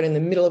should start in the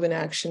middle of an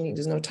action.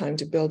 There's no time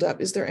to build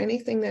up. Is there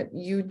anything that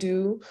you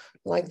do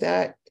like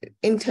that,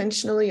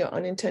 intentionally or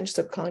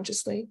unintentionally,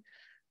 subconsciously,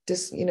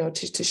 just,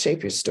 to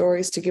shape your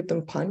stories, to give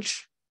them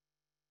punch?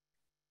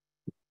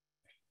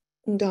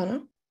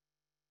 Donna?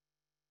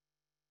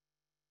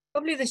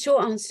 Probably the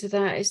short answer to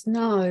that is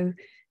no.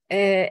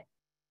 I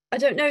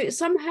don't know.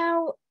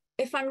 Somehow,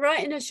 if I'm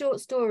writing a short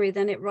story,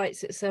 then it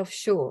writes itself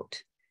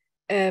short.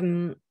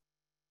 And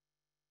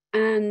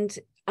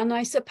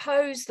I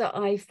suppose that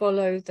I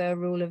follow the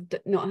rule of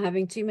not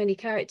having too many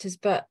characters,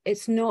 but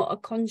it's not a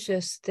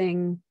conscious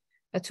thing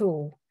at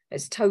all.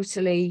 It's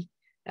totally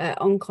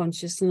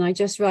unconscious, and I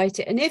just write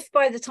it. And if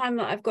by the time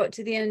that I've got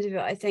to the end of it,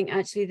 I think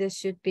actually this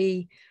should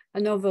be a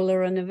novel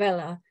or a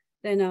novella,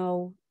 then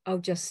I'll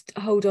just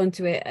hold on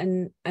to it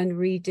and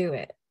redo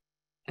it.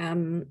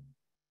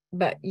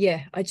 But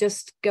yeah, I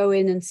just go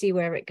in and see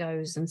where it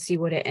goes and see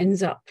what it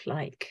ends up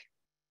like.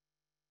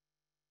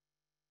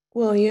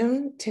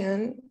 William,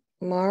 Tin,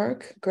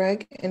 Mark,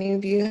 Greg, any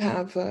of you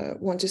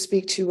want to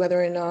speak to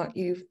whether or not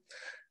you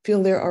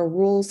feel there are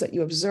rules that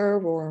you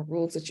observe or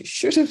rules that you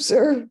should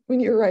observe when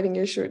you're writing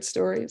your short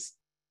stories?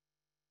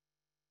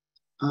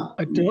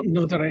 I don't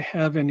know that I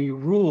have any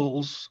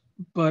rules,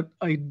 but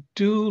I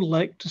do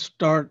like to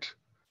start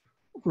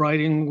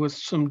writing with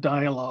some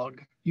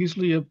dialogue,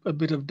 usually a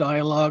bit of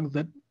dialogue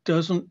that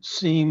doesn't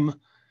seem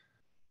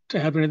to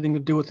have anything to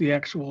do with the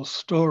actual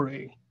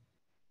story.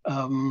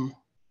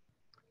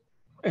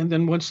 And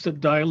then once the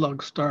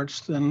dialogue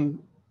starts, then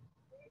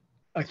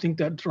I think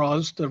that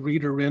draws the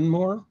reader in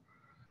more,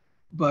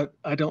 but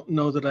I don't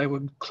know that I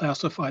would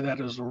classify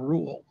that as a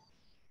rule.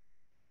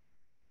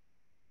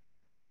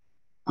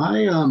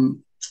 I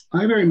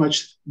very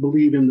much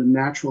believe in the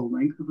natural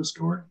length of a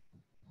story.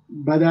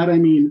 By that, I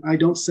mean, I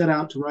don't set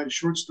out to write a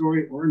short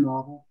story or a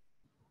novel.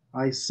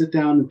 I sit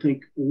down and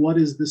think, what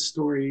is the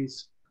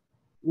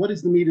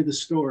meat of the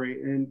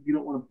story? And you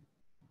don't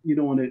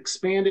want to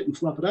expand it and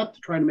fluff it up to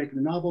try to make it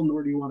a novel,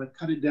 nor do you want to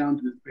cut it down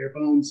to its bare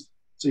bones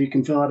so you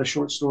can fill out a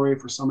short story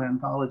for some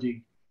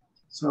anthology.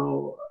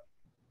 So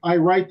I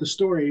write the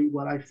story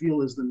what I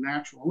feel is the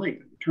natural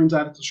length. It turns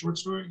out it's a short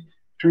story,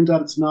 turns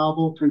out it's a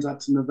novel, turns out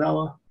it's a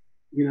novella,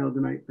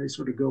 then I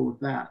sort of go with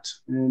that.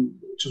 And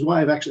which is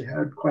why I've actually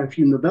had quite a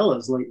few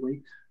novellas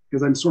lately,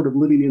 because I'm sort of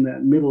living in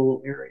that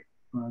middle area.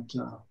 But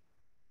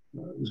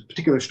this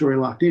particular story,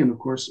 Locked In, of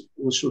course,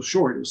 was so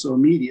short, it was so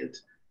immediate.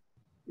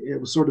 It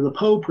was sort of the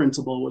Poe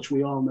principle, which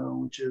we all know,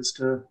 which is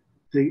to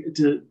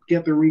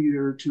get the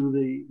reader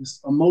to this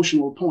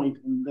emotional point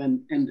and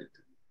then end it.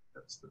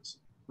 That's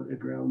what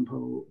Edgar Allan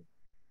Poe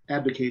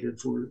advocated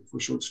for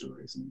short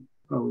stories, and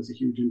Poe is a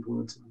huge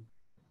influence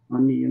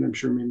on me, and I'm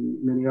sure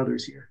many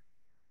others here.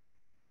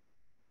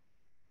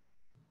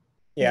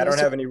 Yeah, I don't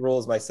have any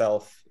rules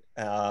myself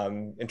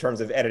in terms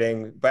of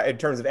editing, but in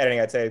terms of editing,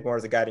 I'd say more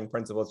as a guiding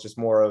principle. It's just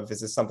more of,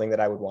 is this something that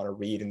I would want to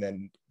read, and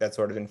then that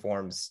sort of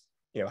informs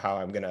how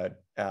I'm going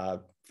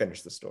to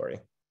finish the story.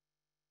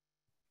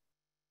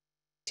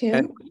 Tim?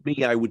 And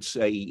me, I would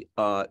say,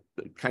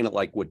 kind of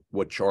like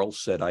what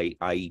Charles said.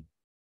 I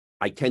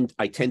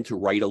tend to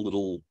write a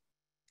little.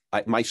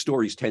 My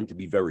stories tend to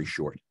be very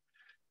short,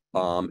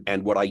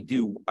 and what I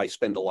do, I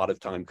spend a lot of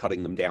time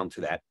cutting them down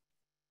to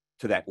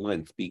that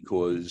length,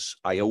 because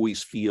I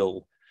always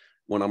feel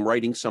when I'm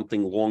writing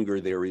something longer,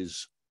 there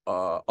is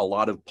a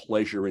lot of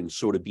pleasure in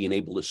sort of being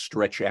able to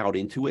stretch out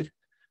into it.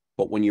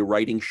 But when you're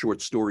writing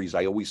short stories,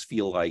 I always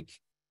feel like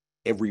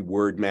every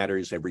word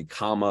matters, every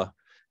comma.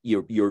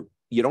 You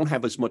don't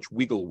have as much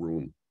wiggle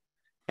room.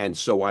 And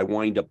so I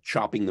wind up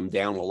chopping them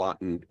down a lot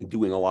and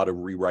doing a lot of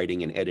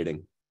rewriting and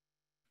editing.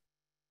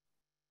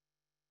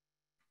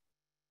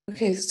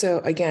 Okay, so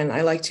again,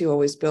 I like to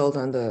always build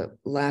on the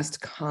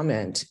last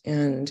comment.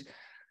 And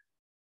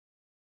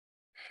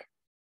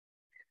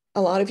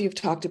a lot of you have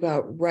talked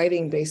about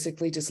writing,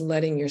 basically just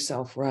letting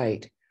yourself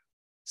write.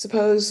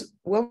 Suppose,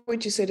 what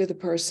would you say to the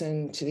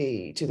person, to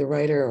the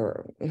writer,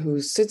 or who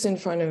sits in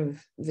front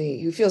of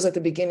who feels that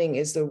the beginning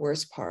is the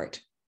worst part,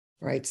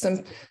 right?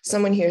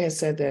 Someone here has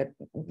said that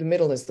the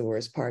middle is the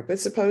worst part, but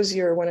suppose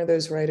you're one of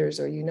those writers,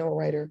 or a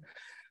writer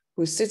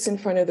who sits in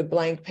front of the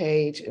blank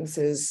page and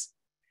says,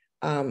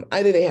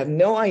 either they have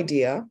no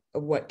idea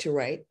of what to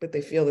write, but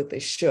they feel that they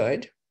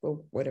should,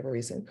 for whatever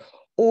reason,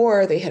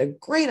 or they had a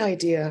great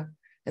idea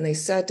and they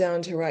sat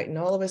down to write, and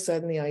all of a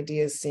sudden the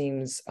idea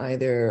seems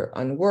either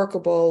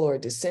unworkable or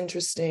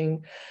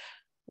disinteresting.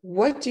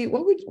 What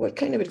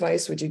kind of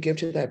advice would you give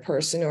to that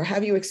person, or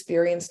have you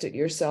experienced it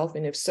yourself?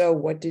 And if so,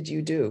 what did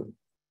you do?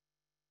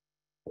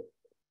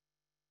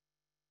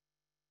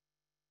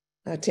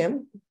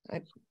 Tim,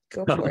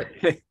 go for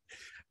it.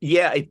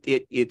 Yeah,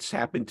 it's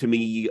happened to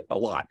me a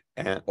lot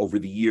over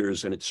the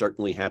years, and it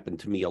certainly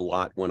happened to me a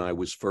lot when I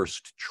was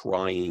first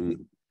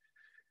trying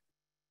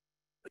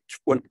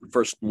when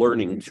first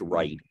learning to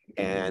write.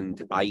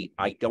 And I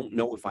don't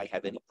know if I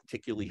have any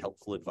particularly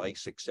helpful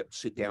advice except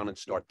sit down and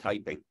start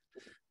typing,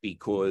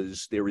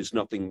 because there is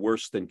nothing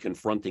worse than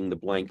confronting the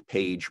blank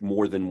page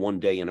more than one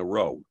day in a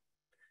row.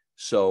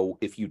 So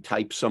if you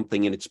type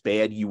something and it's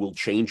bad, you will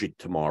change it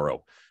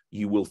tomorrow.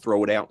 You will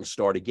throw it out and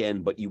start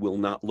again, but you will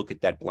not look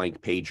at that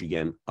blank page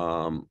again.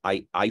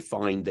 I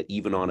find that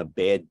even on a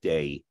bad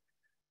day,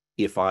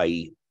 if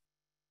I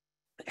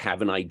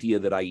have an idea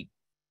that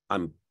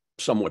I'm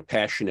somewhat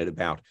passionate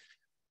about,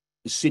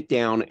 sit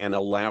down and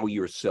allow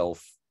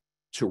yourself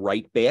to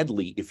write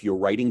badly if you're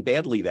writing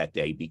badly that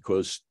day,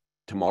 because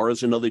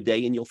tomorrow's another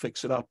day and you'll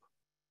fix it up.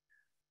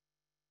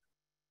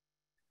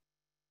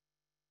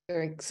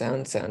 Very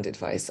sound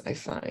advice, I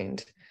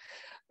find.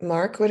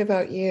 Mark, what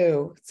about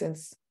you?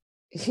 Since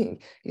you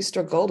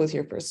struggled with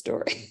your first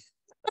story.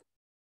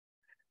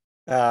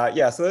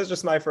 Yeah, so it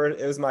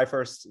was my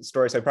first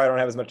story, so I probably don't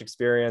have as much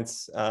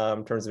experience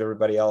in terms of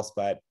everybody else,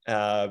 but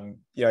I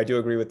do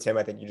agree with Tim.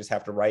 I think you just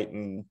have to write,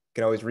 and you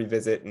can always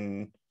revisit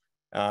and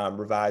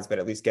revise, but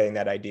at least getting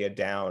that idea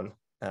down,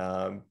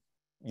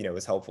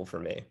 was helpful for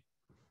me.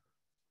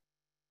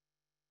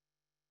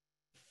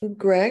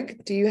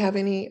 Greg, do you have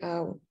any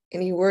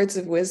words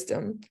of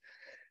wisdom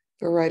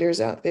for writers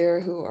out there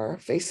who are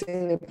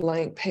facing a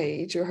blank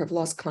page or have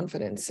lost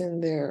confidence in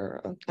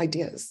their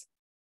ideas?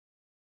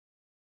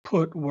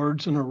 Put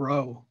words in a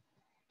row.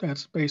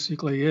 That's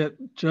basically it.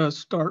 Just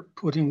start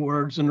putting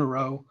words in a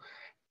row.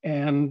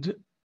 And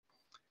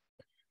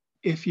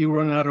if you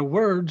run out of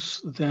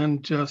words,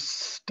 then just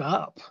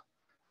stop.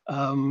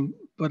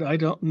 But I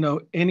don't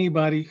know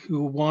anybody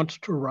who wants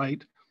to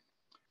write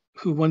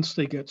who, once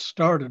they get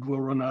started,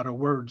 will run out of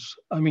words.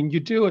 I mean, you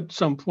do at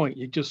some point.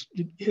 You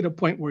hit a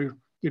point where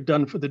you're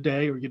done for the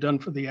day or you're done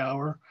for the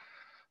hour,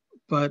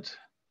 but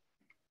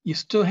you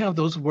still have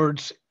those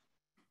words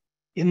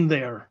in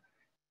there.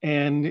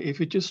 And if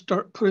you just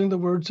start putting the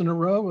words in a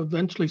row,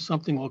 eventually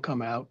something will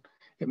come out.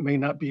 It may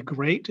not be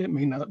great. It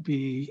may not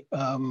be,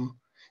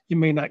 you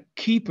may not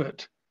keep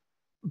it,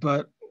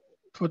 but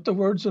put the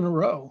words in a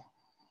row.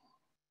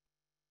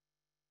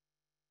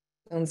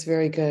 Sounds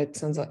very good.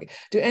 Sounds like,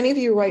 do any of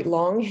you write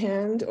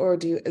longhand, or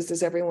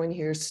does everyone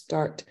here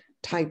start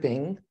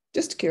typing?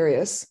 Just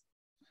curious.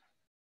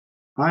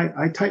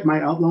 I type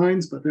my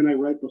outlines, but then I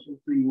write the whole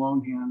thing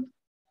longhand.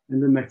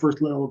 And then my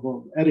first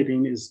level of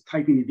editing is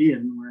typing it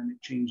in when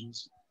it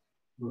changes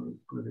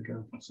where to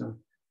go. So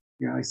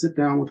yeah, I sit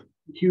down with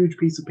a huge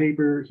piece of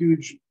paper,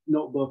 huge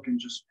notebook, and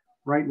just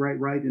write,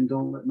 and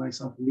don't let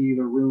myself leave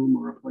a room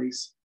or a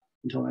place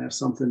until I have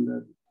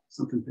something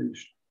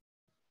finished.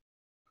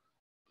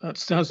 That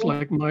sounds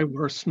like my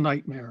worst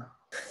nightmare.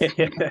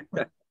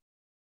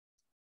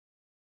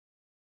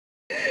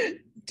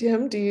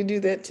 Tim, do you do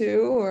that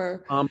too,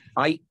 or?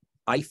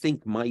 I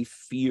think my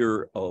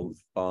fear of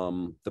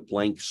the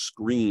blank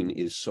screen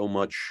is so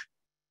much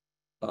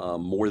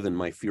more than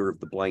my fear of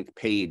the blank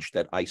page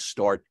that I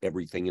start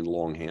everything in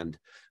longhand,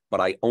 but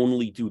I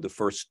only do the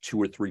first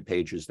 2 or 3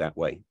 pages that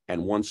way.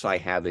 And once I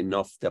have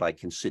enough that I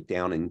can sit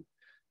down and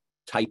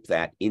type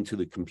that into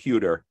the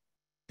computer,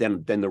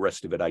 then the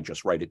rest of it I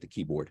just write at the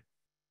keyboard.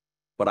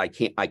 But I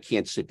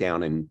can't sit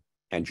down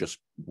and just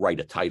write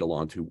a title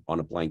on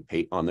a blank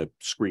page on the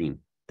screen.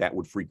 That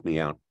would freak me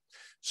out.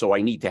 So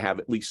I need to have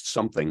at least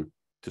something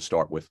to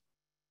start with.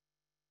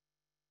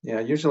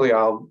 Yeah, usually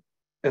I'll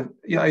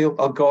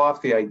go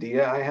off the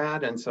idea I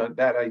had, and so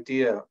that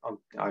idea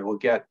I will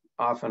get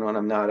often when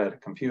I'm not at a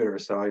computer.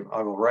 So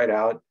I will write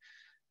out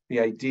the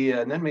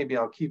idea, and then maybe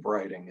I'll keep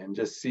writing and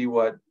just see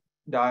what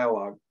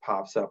dialogue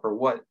pops up or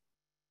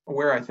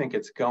where I think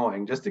it's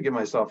going, just to give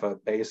myself a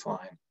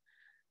baseline.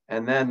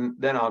 And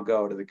then I'll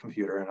go to the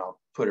computer and I'll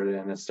put it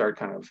in and start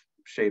kind of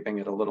shaping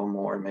it a little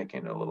more,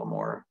 making it a little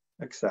more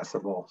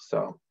accessible.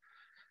 So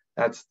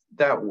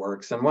that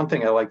works. And one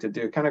thing I like to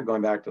do, kind of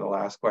going back to the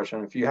last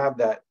question, if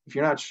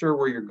you're not sure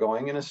where you're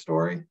going in a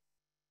story,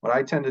 what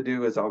I tend to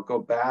do is I'll go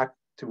back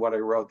to what I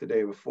wrote the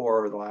day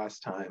before or the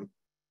last time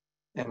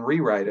and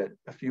rewrite it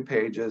a few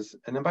pages.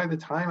 And then by the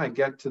time I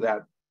get to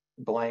that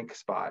blank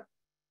spot,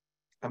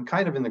 I'm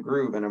kind of in the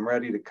groove and I'm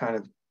ready to kind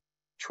of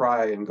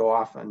try and go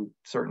off in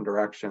certain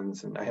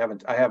directions. And I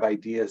have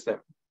ideas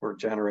that were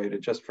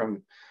generated just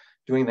from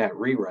doing that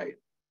rewrite.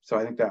 So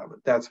I think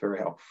that's very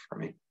helpful for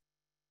me.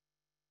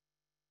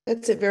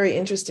 That's very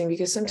interesting,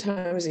 because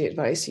sometimes the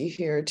advice you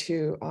hear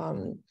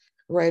to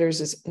writers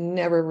is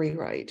never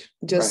rewrite,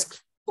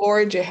 just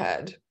forge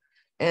ahead.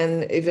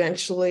 And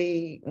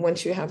eventually,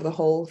 once you have the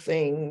whole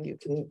thing, you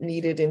can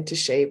knead it into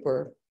shape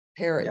or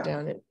pare it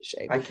down into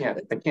shape. I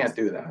can't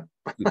do that.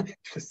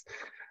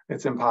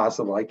 It's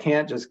impossible. I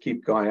can't just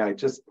keep going. I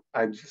just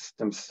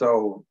am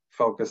so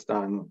focused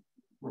on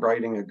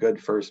writing a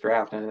good first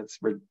draft, and it's,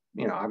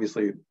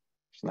 obviously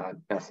it's not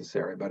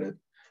necessary, but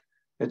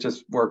it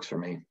just works for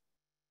me.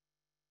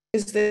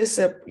 Is this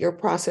your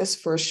process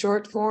for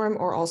short form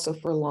or also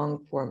for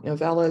long form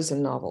novellas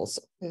and novels?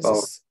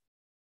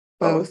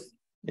 Both?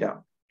 Yeah.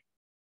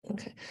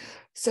 Okay.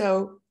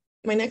 So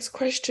my next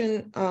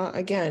question,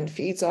 again,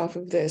 feeds off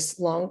of this.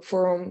 Long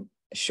form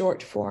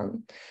short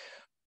form.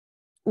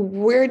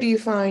 Where do you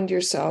find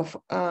yourself?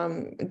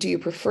 Do you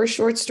prefer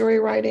short story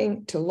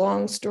writing to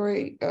long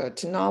story,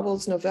 to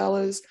novels,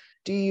 novellas?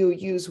 Do you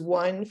use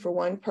one for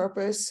one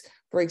purpose?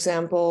 For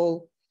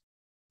example,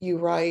 you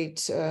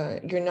write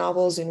your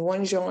novels in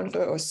one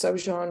genre or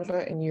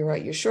subgenre, and you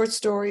write your short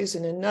stories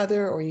in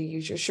another, or you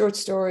use your short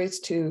stories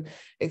to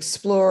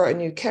explore a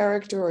new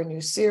character or a new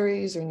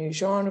series or new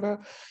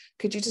genre.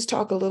 Could you just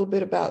talk a little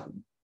bit about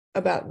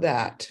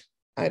that?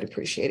 I'd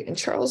appreciate it. And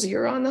Charles,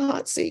 you're on the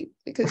hot seat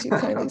because you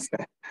kind of.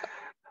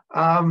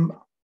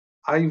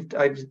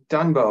 I've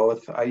done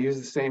both. I use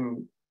the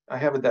same. I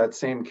have that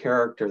same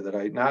character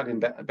that not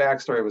in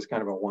backstory was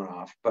kind of a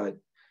one-off, but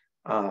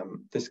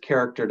this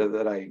character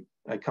that I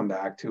come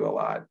back to a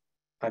lot.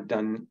 I've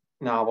done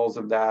novels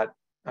of that.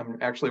 I'm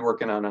actually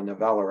working on a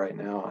novella right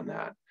now on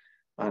that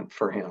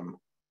for him.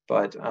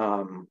 But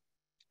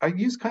I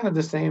use kind of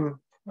the same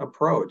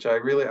approach. I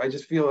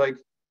just feel like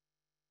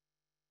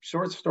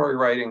short story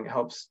writing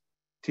helps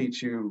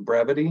teach you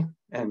brevity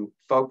and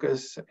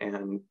focus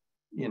and,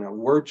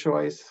 word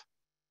choice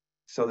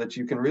so that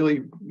you can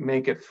really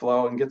make it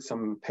flow and get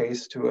some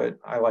pace to it.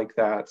 I like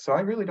that. So I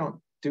really don't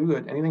do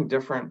anything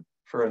different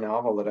for a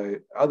novel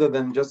other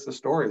than just the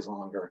story is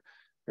longer.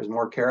 There's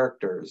more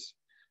characters,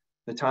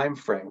 the time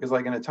frame. Because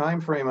like in a time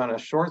frame on a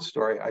short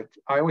story,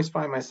 I always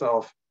find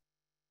myself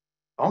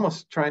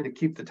almost trying to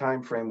keep the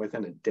time frame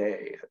within a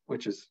day,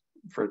 which is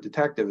for a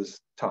detective is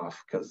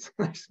tough because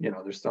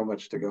there's so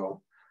much to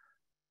go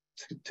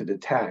to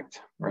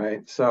detect,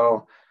 right?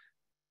 So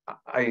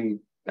I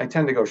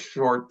tend to go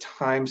short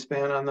time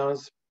span on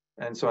those,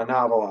 and so a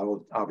novel I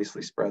will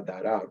obviously spread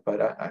that out. But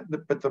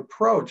but the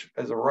approach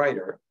as a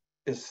writer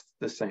is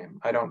the same.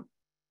 I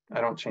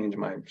don't change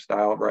my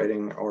style of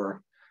writing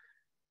or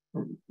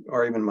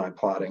even my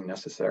plotting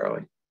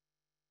necessarily.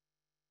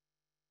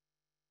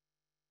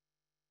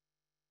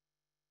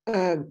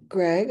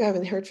 Greg, I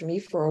haven't heard from you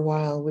for a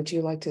while. Would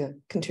you like to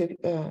contribute,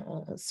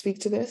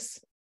 speak to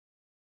this?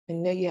 I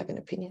know you have an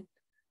opinion.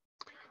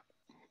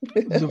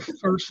 The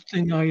first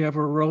thing I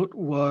ever wrote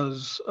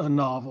was a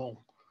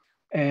novel,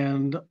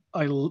 and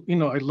I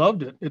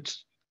loved it.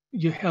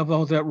 You have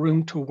all that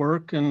room to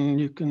work,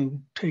 and you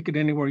can take it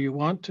anywhere you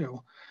want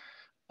to.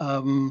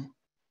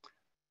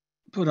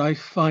 But I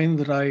find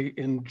that I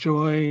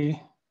enjoy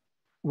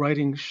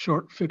writing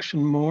short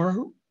fiction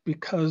more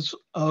because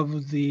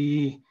of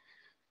the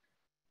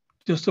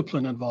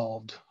discipline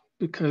involved,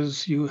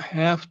 because you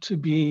have to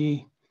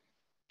be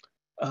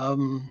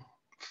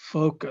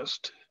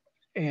focused.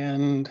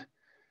 And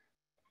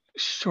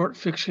short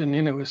fiction,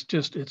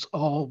 it's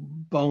all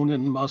bone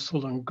and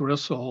muscle and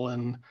gristle,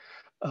 and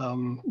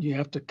you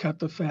have to cut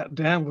the fat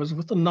down. Whereas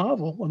with a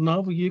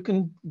novel you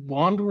can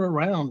wander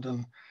around,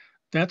 and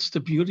that's the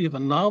beauty of a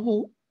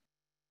novel.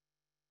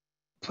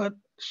 But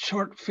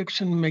short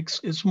fiction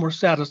it's more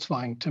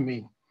satisfying to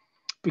me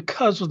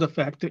because of the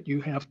fact that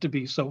you have to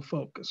be so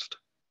focused,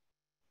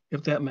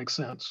 if that makes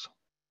sense.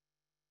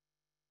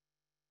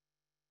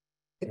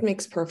 It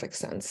makes perfect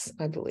sense,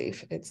 I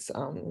believe. It's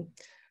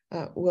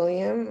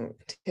William,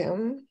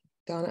 Tim,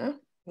 Donna,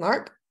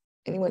 Mark,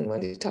 anyone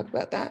want to talk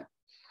about that?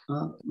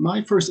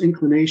 My first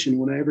inclination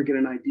when I ever get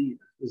an idea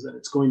is that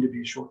it's going to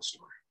be a short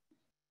story.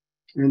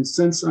 And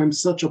since I'm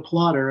such a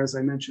plotter, as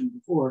I mentioned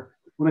before,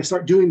 when I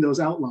start doing those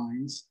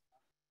outlines,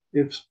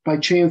 if by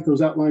chance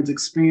those outlines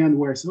expand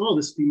where I say, oh,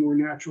 this would be more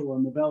natural a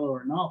novella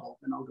or a novel,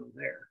 then I'll go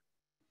there.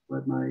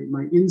 But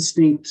my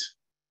instinct,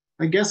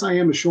 I guess I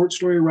am a short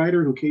story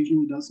writer who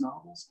occasionally does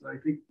novels, but I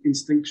think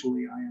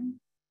instinctually I am a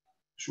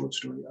short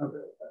story.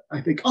 I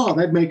think, oh,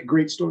 that'd make a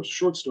great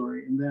short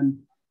story. And then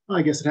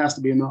I guess it has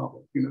to be a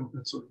novel,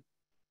 that sort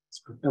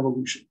of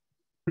evolution.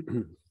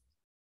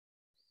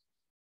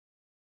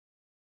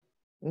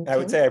 I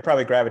would say I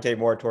probably gravitate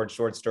more towards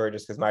short story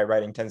just because my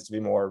writing tends to be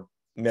more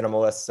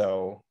minimalist.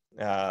 So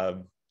it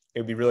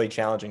would be really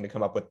challenging to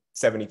come up with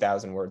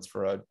 70,000 words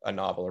for a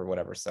novel or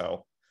whatever.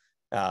 So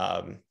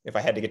if I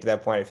had to get to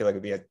that point, I feel like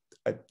it'd be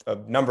a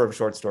number of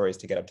short stories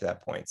to get up to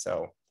that point.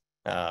 So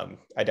I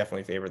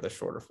definitely favor the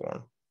shorter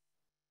form.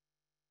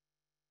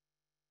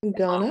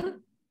 Donna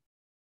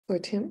or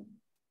Tim?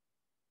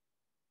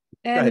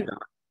 Go ahead, Donna.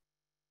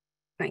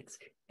 Thanks.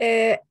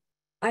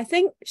 I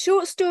think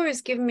short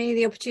stories give me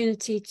the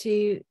opportunity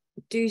to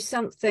do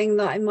something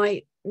that I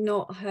might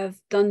not have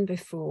done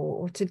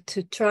before, or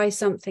to try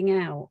something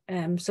out.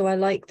 So I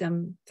like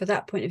them for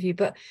that point of view,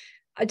 but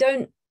I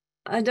don't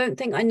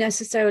think I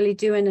necessarily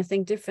do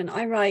anything different.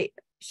 I write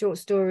short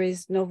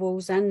stories,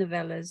 novels and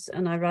novellas,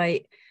 and I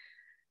write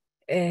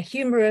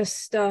humorous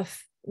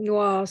stuff,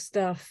 noir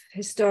stuff,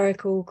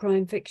 historical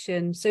crime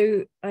fiction.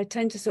 So I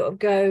tend to sort of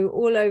go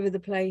all over the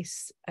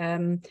place.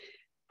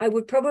 I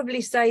would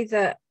probably say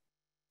that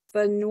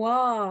for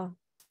noir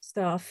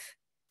stuff,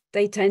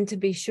 they tend to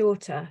be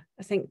shorter.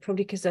 I think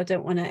probably because I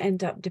don't want to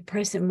end up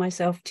depressing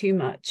myself too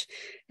much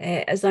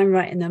as I'm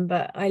writing them.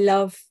 But I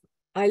love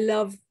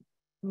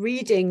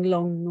reading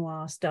long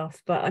noir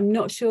stuff, but I'm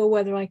not sure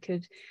whether I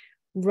could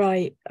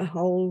write a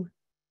whole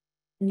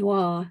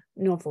noir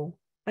novel.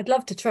 I'd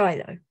love to try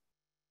though.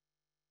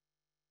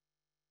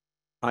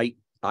 I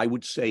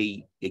would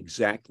say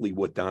exactly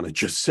what Donna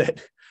just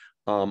said.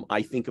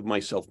 I think of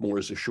myself more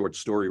as a short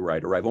story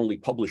writer. I've only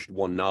published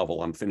one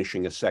novel. I'm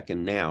finishing a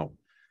second now.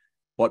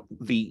 But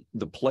the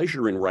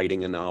pleasure in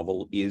writing a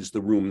novel is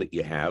the room that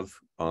you have,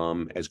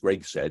 as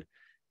Greg said.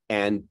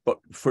 But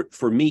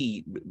for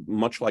me,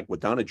 much like what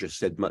Donna just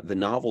said, the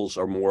novels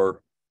are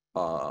more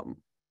a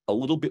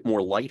little bit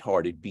more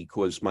lighthearted,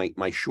 because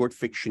my short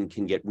fiction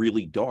can get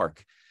really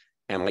dark,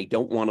 and I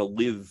don't want to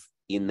live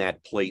in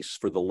that place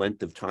for the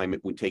length of time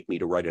it would take me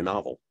to write a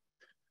novel.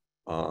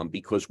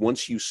 Because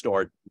once you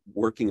start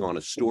working on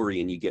a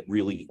story and you get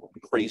really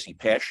crazy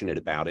passionate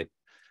about it,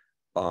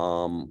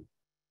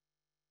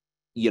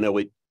 you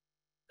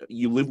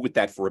live with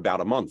that for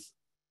about a month,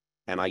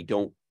 and I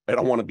don't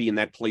want to be in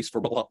that place for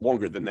a lot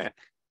longer than that.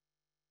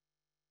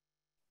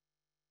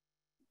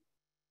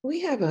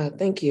 We have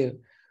thank you.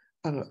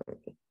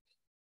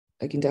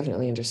 I can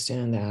definitely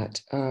understand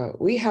that.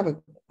 We have a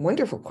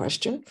wonderful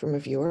question from a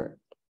viewer.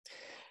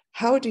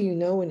 How do you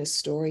know when a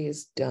story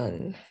is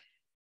done?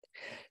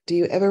 Do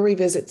you ever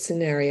revisit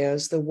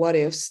scenarios, the what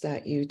ifs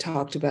that you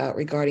talked about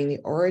regarding the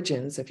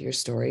origins of your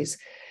stories,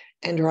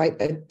 and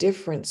write a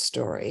different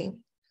story,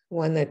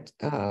 one that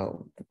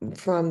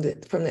from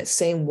that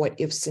same what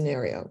if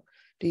scenario?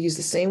 Do you use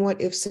the same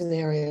what if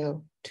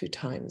scenario 2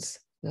 times,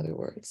 in other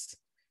words?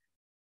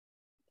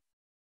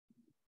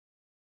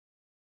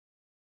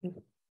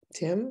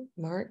 Tim,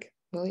 Mark,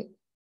 William?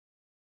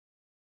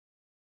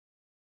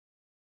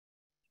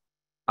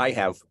 I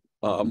have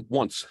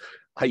once.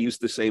 I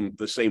used the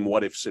same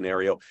what if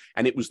scenario,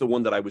 and it was the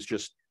one that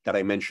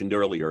I mentioned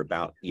earlier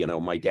about,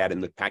 my dad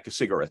and the pack of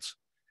cigarettes.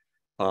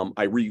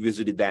 I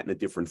revisited that in a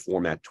different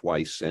format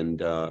twice,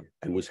 and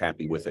was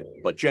happy with it.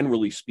 But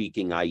generally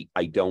speaking, I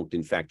don't.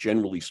 In fact,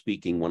 generally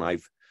speaking, when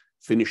I've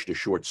finished a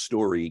short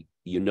story,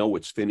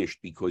 it's finished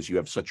because you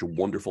have such a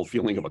wonderful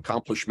feeling of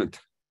accomplishment.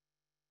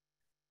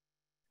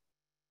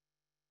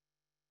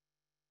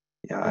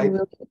 Yeah,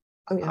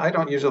 I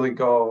don't usually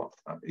go,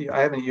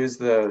 I haven't used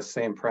the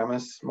same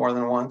premise more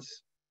than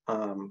once.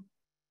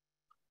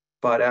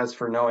 But as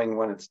for knowing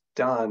when it's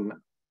done,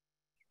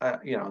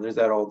 there's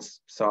that old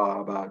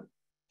saw about,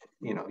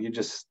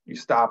 you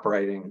stop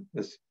writing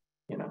this,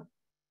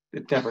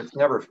 it's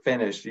never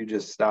finished. You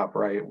just stop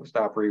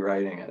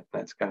rewriting it.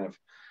 That's kind of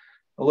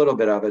a little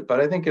bit of it. But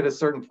I think at a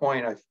certain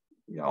point,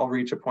 I'll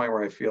reach a point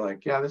where I feel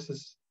like, yeah, this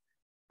is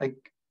like,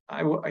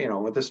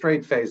 with a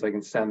straight face, I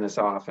can send this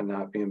off and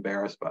not be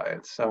embarrassed by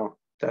it. So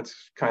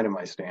that's kind of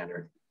my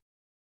standard.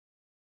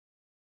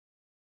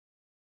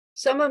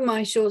 Some of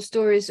my short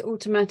stories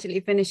automatically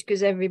finish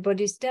because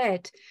everybody's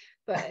dead.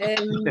 But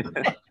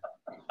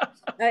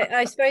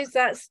I suppose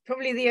that's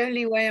probably the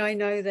only way I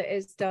know that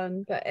it's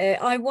done. But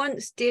I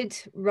once did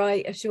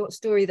write a short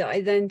story that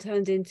I then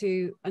turned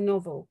into a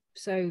novel.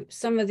 So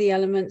some of the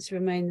elements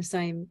remain the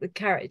same, the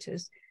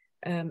characters,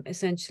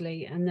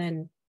 essentially, and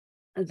then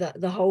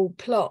the whole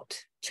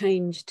plot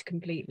changed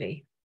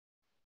completely.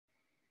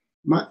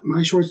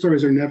 My short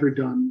stories are never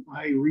done.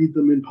 I read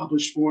them in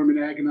published form and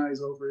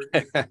agonize over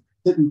it.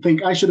 Sit and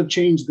think, I should have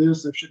changed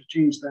this, I should have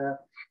changed that.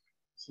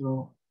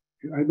 So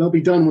they'll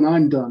be done when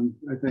I'm done,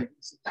 I think.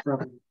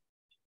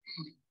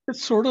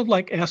 It's sort of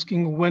like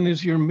asking, when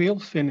is your meal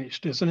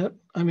finished, isn't it?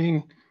 I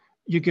mean,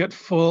 you get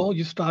full,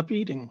 you stop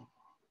eating.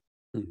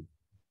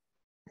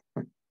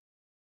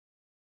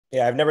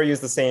 Yeah, I've never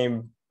used the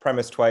same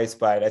premise twice,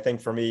 but I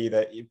think for me,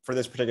 that for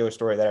this particular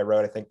story that I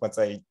wrote, I think once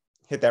I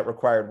hit that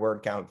required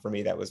word count, for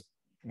me, that was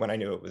when I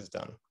knew it was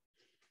done.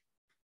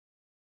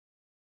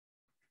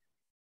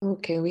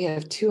 Okay, we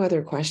have 2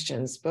 other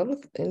questions,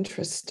 both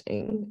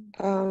interesting.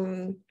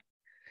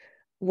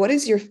 What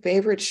is your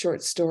favorite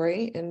short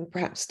story? And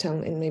perhaps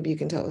maybe you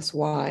can tell us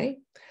why.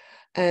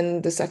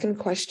 And the second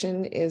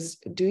question is,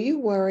 do you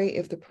worry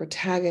if the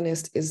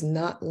protagonist is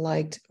not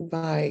liked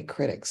by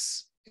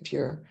critics? If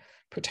your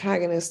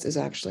protagonist is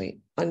actually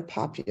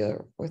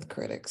unpopular with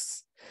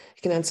critics?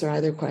 You can answer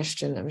either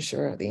question. I'm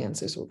sure the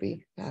answers will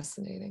be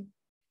fascinating.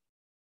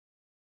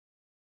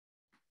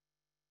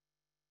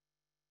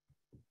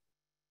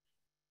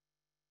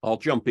 I'll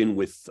jump in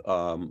with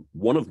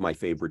one of my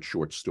favorite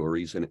short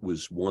stories, and it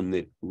was one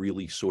that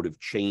really sort of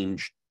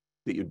changed,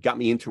 that got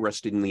me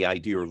interested in the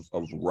idea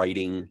of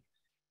writing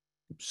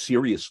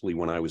seriously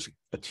when I was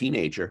a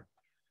teenager.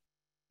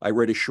 I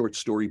read a short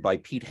story by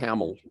Pete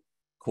Hamill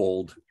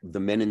called The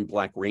Men in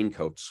Black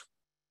Raincoats.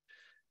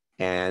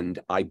 And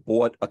I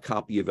bought a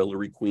copy of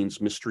Ellery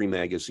Queen's mystery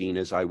magazine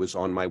as I was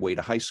on my way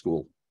to high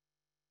school.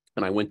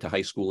 And I went to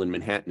high school in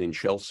Manhattan and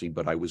Chelsea,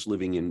 but I was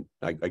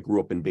I grew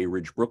up in Bay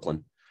Ridge,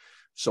 Brooklyn.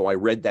 So I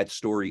read that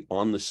story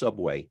on the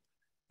subway,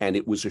 and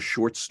it was a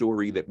short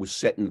story that was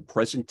set in the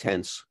present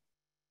tense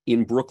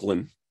in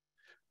Brooklyn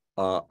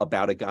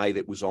about a guy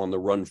that was on the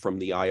run from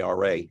the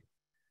IRA.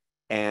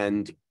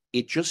 And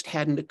it just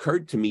hadn't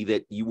occurred to me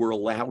that you were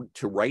allowed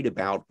to write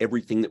about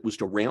everything that was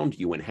around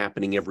you and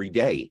happening every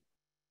day,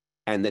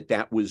 and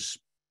that was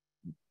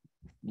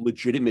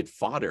legitimate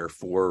fodder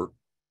for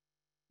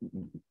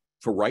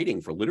writing,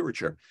 for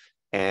literature.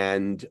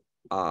 And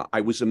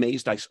I was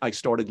amazed. I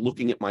started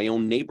looking at my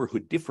own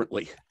neighborhood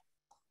differently.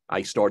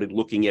 I started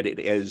looking at it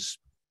as,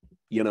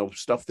 you know,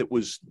 stuff that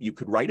you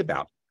could write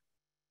about.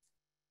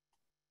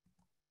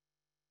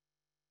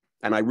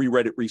 And I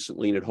reread it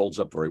recently and it holds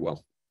up very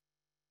well.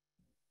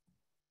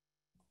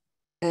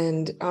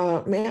 And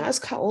may I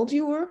ask how old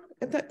you were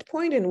at that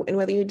point and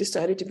whether you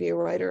decided to be a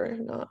writer or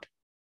not?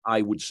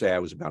 I would say I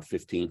was about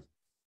 15.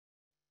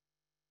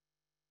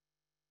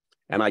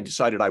 And I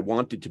decided I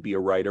wanted to be a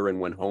writer and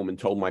went home and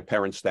told my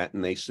parents that,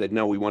 and they said,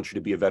 no, we want you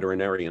to be a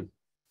veterinarian.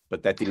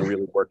 But that didn't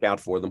really work out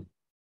for them.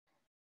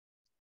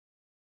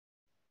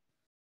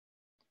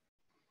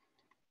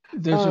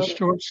 There's a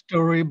short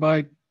story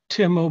by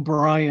Tim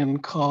O'Brien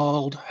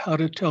called How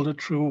to Tell a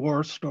True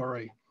War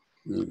Story,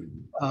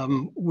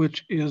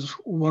 which is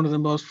one of the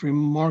most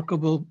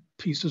remarkable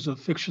pieces of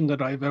fiction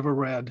that I've ever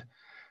read.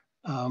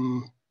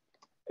 And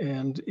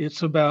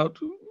it's about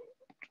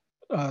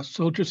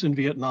soldiers in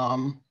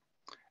Vietnam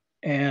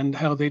and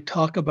how they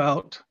talk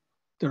about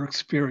their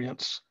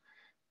experience.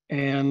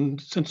 And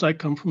since I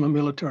come from a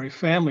military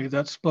family,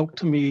 that spoke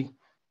to me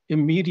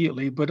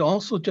immediately, but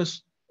also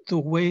just the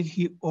way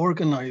he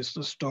organized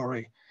the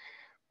story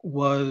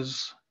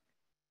was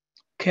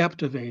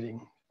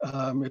captivating.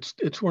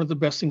 It's one of the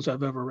best things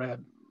I've ever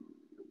read.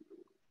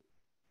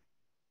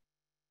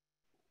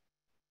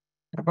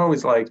 I've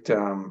always liked,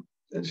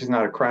 she's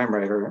not a crime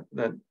writer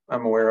that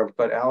I'm aware of,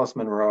 but Alice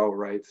Munro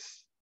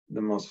writes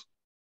the most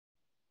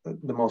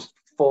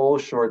full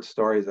short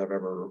stories I've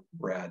ever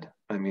read.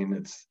 I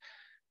mean,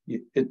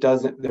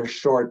 they're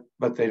short,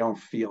 but they don't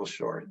feel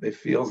short. They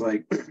feel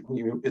like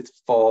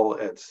it's full,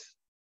 it's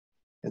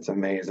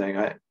amazing.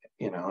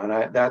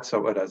 That's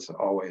what it's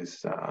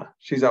always,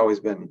 she's always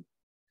been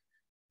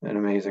an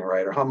amazing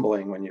writer,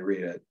 humbling when you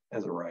read it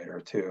as a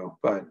writer too.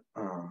 But,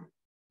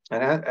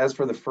 and as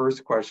for the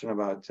first question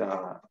about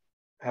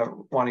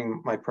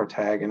wanting my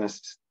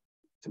protagonist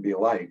to be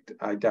liked,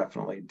 I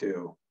definitely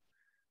do.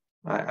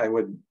 I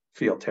would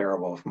feel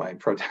terrible if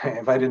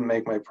if I didn't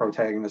make my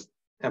protagonist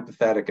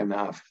empathetic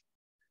enough,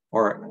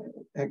 or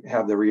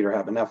have the reader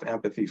have enough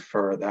empathy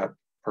for that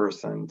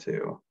person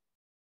to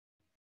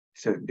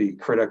be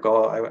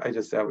critical.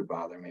 That would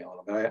bother me a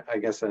little bit. I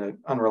guess an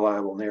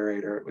unreliable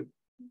narrator, it would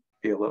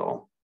be a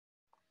little,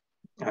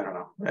 I don't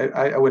know.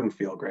 I wouldn't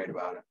feel great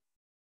about it.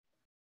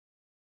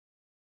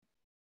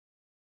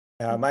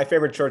 My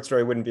favorite short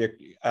story wouldn't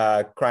be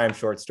a crime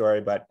short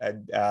story, but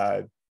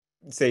I'd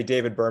say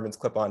David Berman's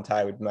Clip-on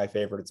Tie would be my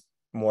favorite. It's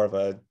more of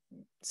a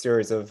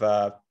series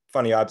of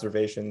funny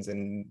observations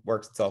and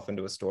works itself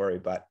into a story.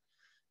 But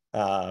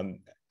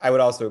I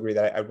would also agree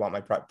that I'd want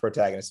my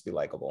protagonist to be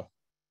likable.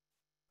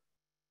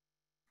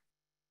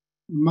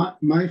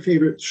 My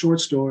favorite short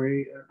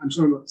story, I'm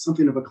sort of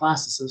something of a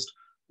classicist,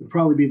 would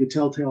probably be The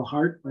Telltale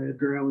Heart by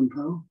Edgar Allan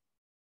Poe.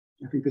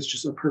 I think that's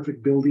just a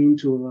perfect building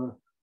to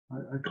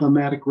a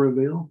climatic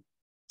reveal.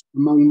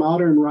 Among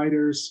modern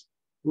writers,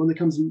 the one that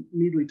comes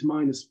immediately to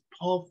mind is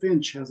Paul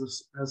Finch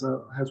has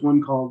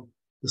one called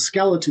The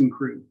Skeleton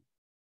Crew,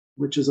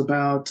 which is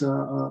about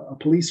a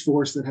police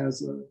force that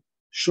has a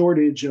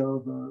shortage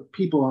of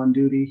people on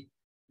duty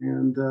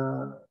and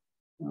a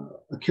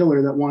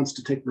killer that wants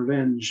to take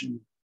revenge. And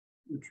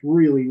it's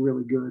really,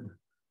 really good.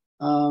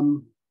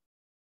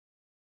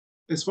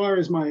 As far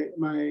as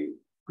my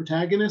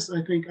protagonist,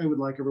 I think I would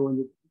like everyone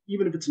to,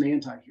 even if it's an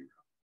anti-hero.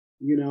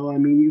 You know, I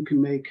mean, you can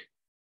make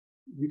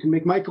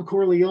Michael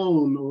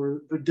Corleone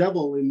or the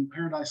devil in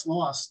Paradise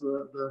Lost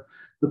the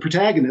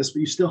protagonist,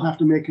 but you still have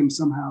to make him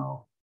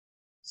somehow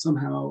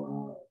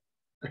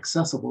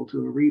accessible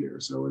to a reader.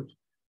 So if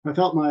I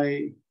felt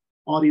my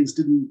audience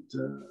didn't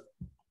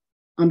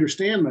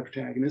understand my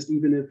protagonist,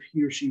 even if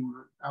he or she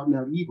were out and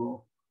out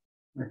evil,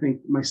 I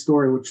think my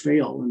story would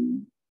fail,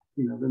 and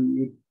then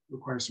you'd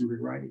require some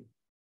rewriting.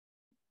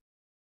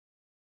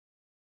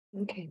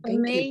 Okay, For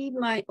me,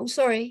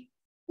 sorry.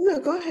 No,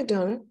 go ahead,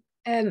 Donna.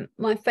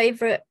 My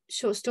favorite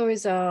short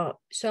stories are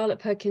Charlotte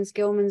Perkins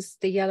Gilman's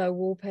The Yellow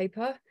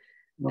Wallpaper,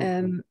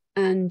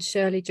 and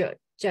Shirley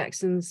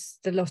Jackson's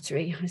The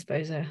Lottery, I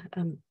suppose, are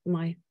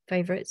my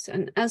favorites.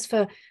 And as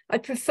for,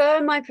 I'd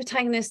prefer my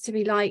protagonist to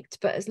be liked,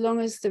 but as long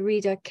as the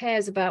reader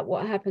cares about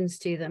what happens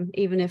to them,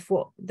 even if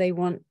what they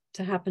want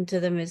to happen to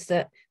them is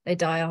that they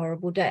die a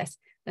horrible death,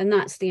 then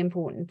that's the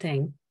important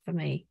thing for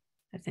me,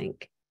 I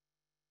think.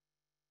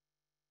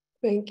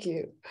 Thank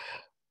you.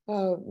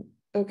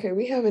 Okay,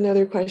 we have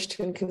another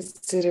question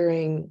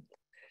considering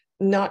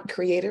not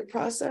creative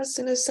process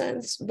in a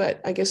sense,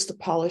 but I guess the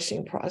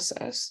polishing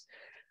process.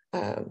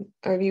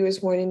 Our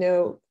viewers want to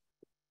know,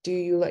 do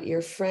you let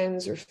your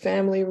friends or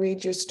family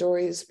read your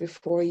stories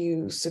before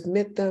you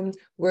submit them?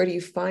 Where do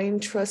you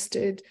find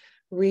trusted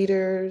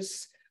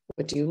readers?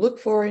 What do you look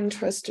for in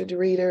trusted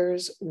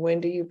readers? When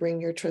do you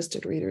bring your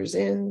trusted readers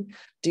in?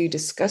 Do you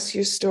discuss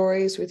your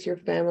stories with your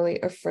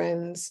family or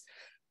friends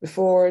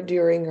before,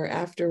 during, or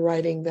after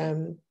writing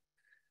them?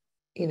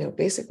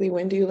 Basically,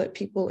 when do you let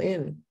people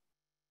in?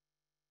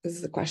 This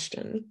is the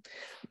question.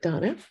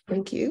 Donna,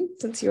 thank you,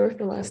 since you're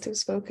the last who's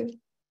spoken.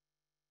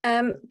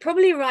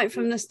 Probably right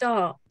from the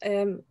start.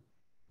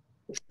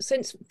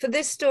 since for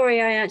this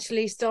story, I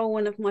actually stole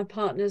one of my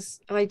partner's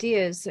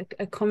ideas,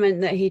 a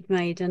comment that he'd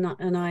made, and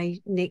I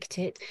nicked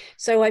it.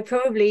 So I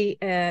probably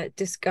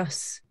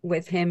discuss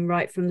with him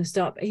right from the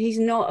start. But he's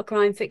not a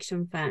crime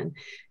fiction fan,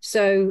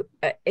 so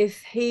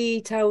if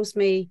he tells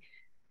me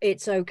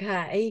it's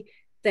okay,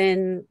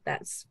 then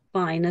that's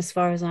fine as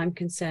far as I'm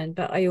concerned.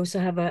 But I also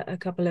have a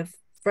couple of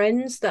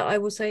friends that I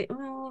will say,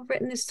 "Oh, I've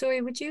written this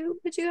story. Would you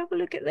have a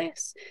look at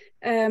this?"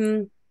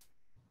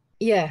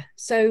 Yeah,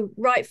 so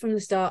right from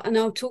the start, and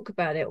I'll talk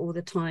about it all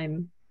the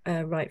time,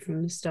 right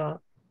from the start.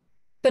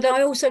 But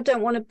I also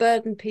don't want to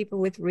burden people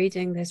with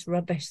reading this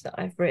rubbish that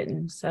I've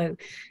written. So,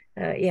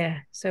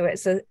 yeah, so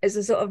it's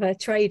a sort of a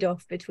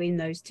trade-off between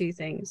those two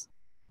things.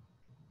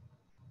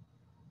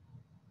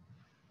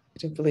 I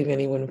don't believe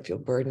anyone would feel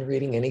burdened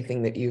reading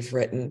anything that you've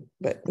written,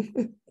 but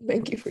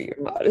thank you for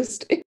your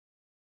modesty.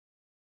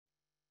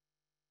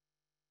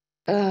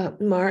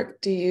 Mark,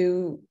 do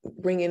you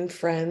bring in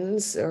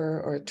friends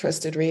or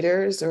trusted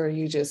readers, or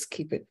you just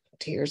keep it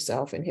to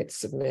yourself and hit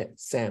submit,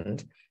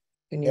 send?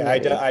 Yeah,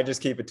 I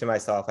just keep it to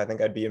myself. I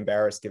think I'd be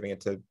embarrassed giving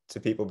it to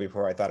people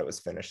before I thought it was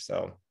finished.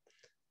 So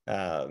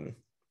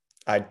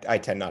I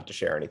tend not to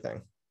share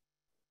anything.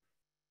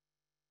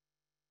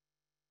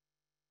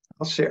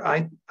 I'll share.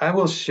 I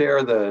will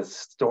share the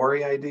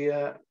story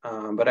idea,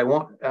 but I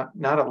won't.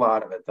 Not a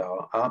lot of it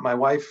though. My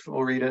wife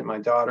will read it. My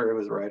daughter, who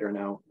is a writer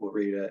now, will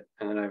read it,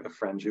 and then I have a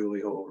friend,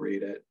 Julie, who will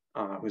read it,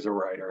 who's a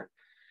writer.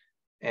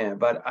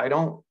 But I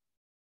don't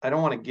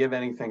want to give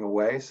anything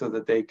away so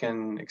that they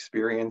can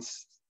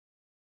experience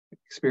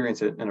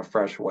it in a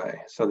fresh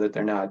way, so that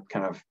they're not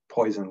kind of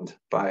poisoned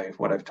by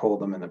what I've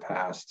told them in the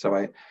past.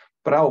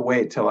 But I'll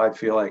wait till I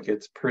feel like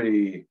it's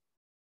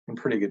in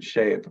pretty good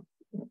shape.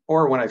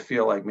 Or when I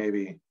feel like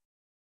maybe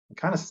I'm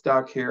kind of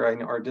stuck here,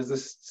 or does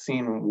this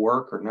scene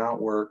work or not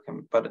work?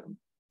 But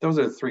those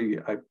are the three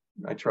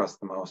I trust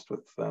the most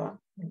with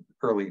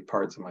early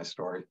parts of my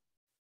story.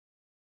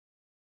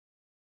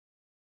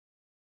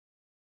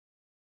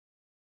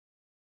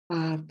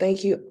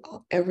 Thank you,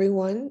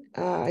 everyone.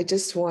 I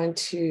just want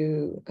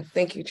to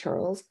thank you,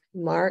 Charles,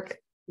 Mark,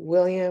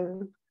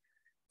 William,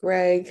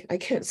 Greg. I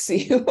can't see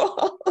you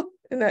all,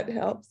 and that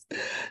helps.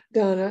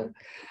 Donna.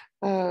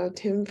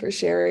 Tim, for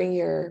sharing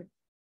your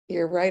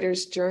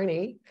writer's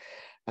journey.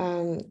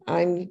 We're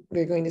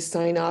going to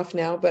sign off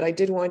now, but I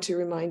did want to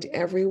remind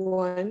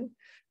everyone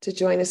to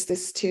join us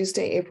this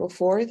Tuesday, April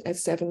 4th at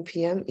 7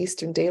 p.m.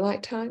 Eastern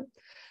Daylight Time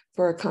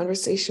for a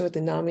conversation with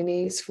the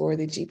nominees for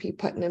the G.P.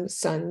 Putnam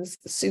Sons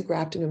Sue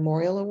Grafton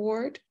Memorial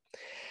Award.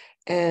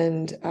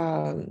 And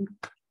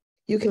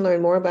you can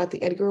learn more about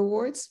the Edgar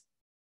Awards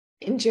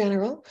in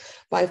general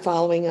by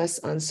following us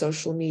on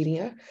social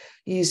media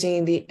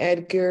using the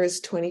Edgars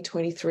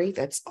 2023,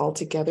 that's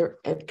altogether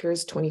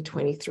Edgars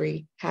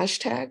 2023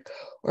 hashtag,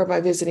 or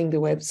by visiting the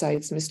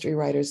websites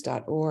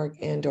mysterywriters.org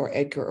and or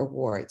Edgar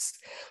Awards.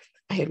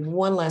 I had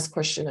one last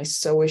question I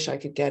so wish I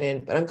could get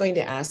in, but I'm going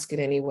to ask it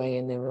anyway,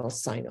 and then we'll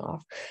sign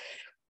off.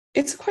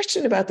 It's a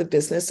question about the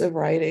business of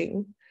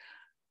writing.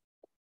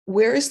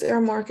 Where is there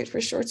a market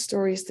for short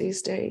stories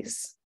these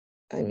days?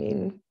 I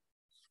mean,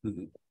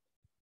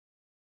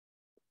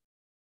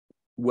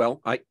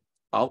 well,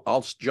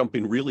 I'll jump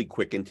in really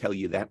quick and tell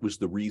you that was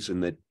the reason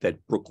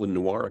that Brooklyn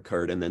Noir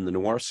occurred, and then the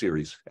Noir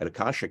series at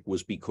Akashic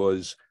was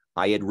because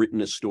I had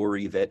written a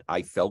story that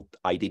I felt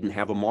I didn't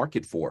have a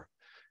market for.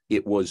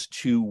 It was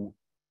too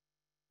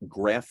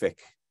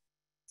graphic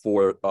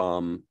for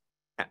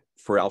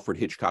Alfred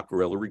Hitchcock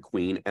or Ellery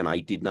Queen, and I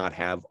did not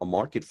have a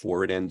market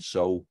for it, and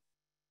so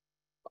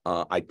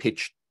I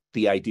pitched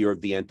the idea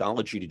of the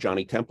anthology to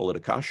Johnny Temple at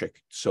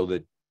Akashic so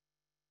that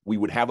we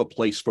would have a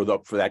place for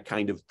that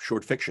kind of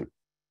short fiction.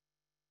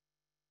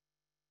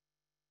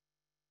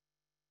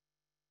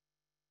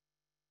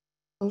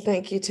 Well,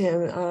 thank you,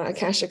 Tim.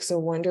 Akashic's a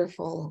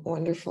wonderful,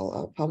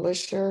 wonderful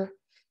publisher.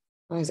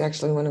 He's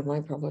actually one of my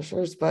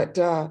publishers, but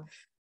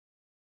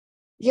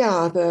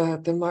yeah,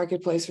 the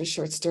marketplace for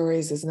short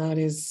stories is not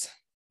as...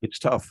 It's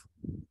tough.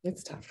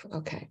 It's tough.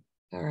 Okay.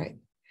 All right.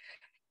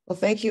 Well,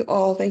 thank you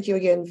all. Thank you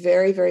again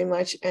very, very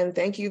much. And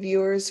thank you,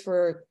 viewers,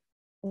 for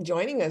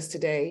joining us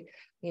today,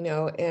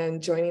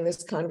 and joining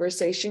this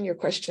conversation. Your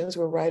questions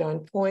were right on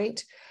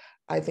point.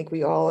 I think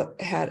we all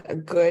had a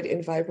good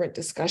and vibrant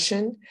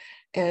discussion,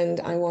 and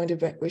I want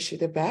to wish you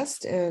the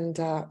best. And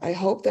I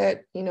hope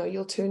that,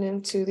 you'll tune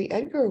into the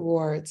Edgar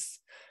Awards.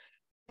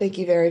 Thank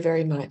you very,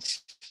 very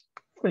much.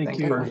 Thank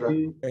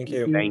you. Thank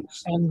you.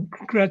 Thanks. And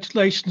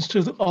congratulations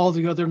to all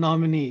the other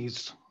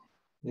nominees.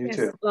 You yes,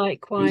 too.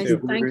 likewise. You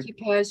too. Thank you,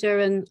 Persia.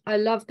 And I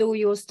loved all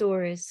your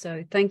stories.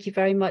 So thank you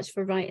very much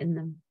for writing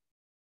them.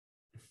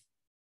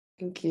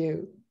 Thank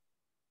you.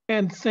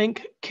 And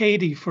thank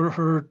Katie for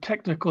her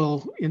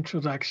technical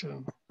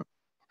introduction.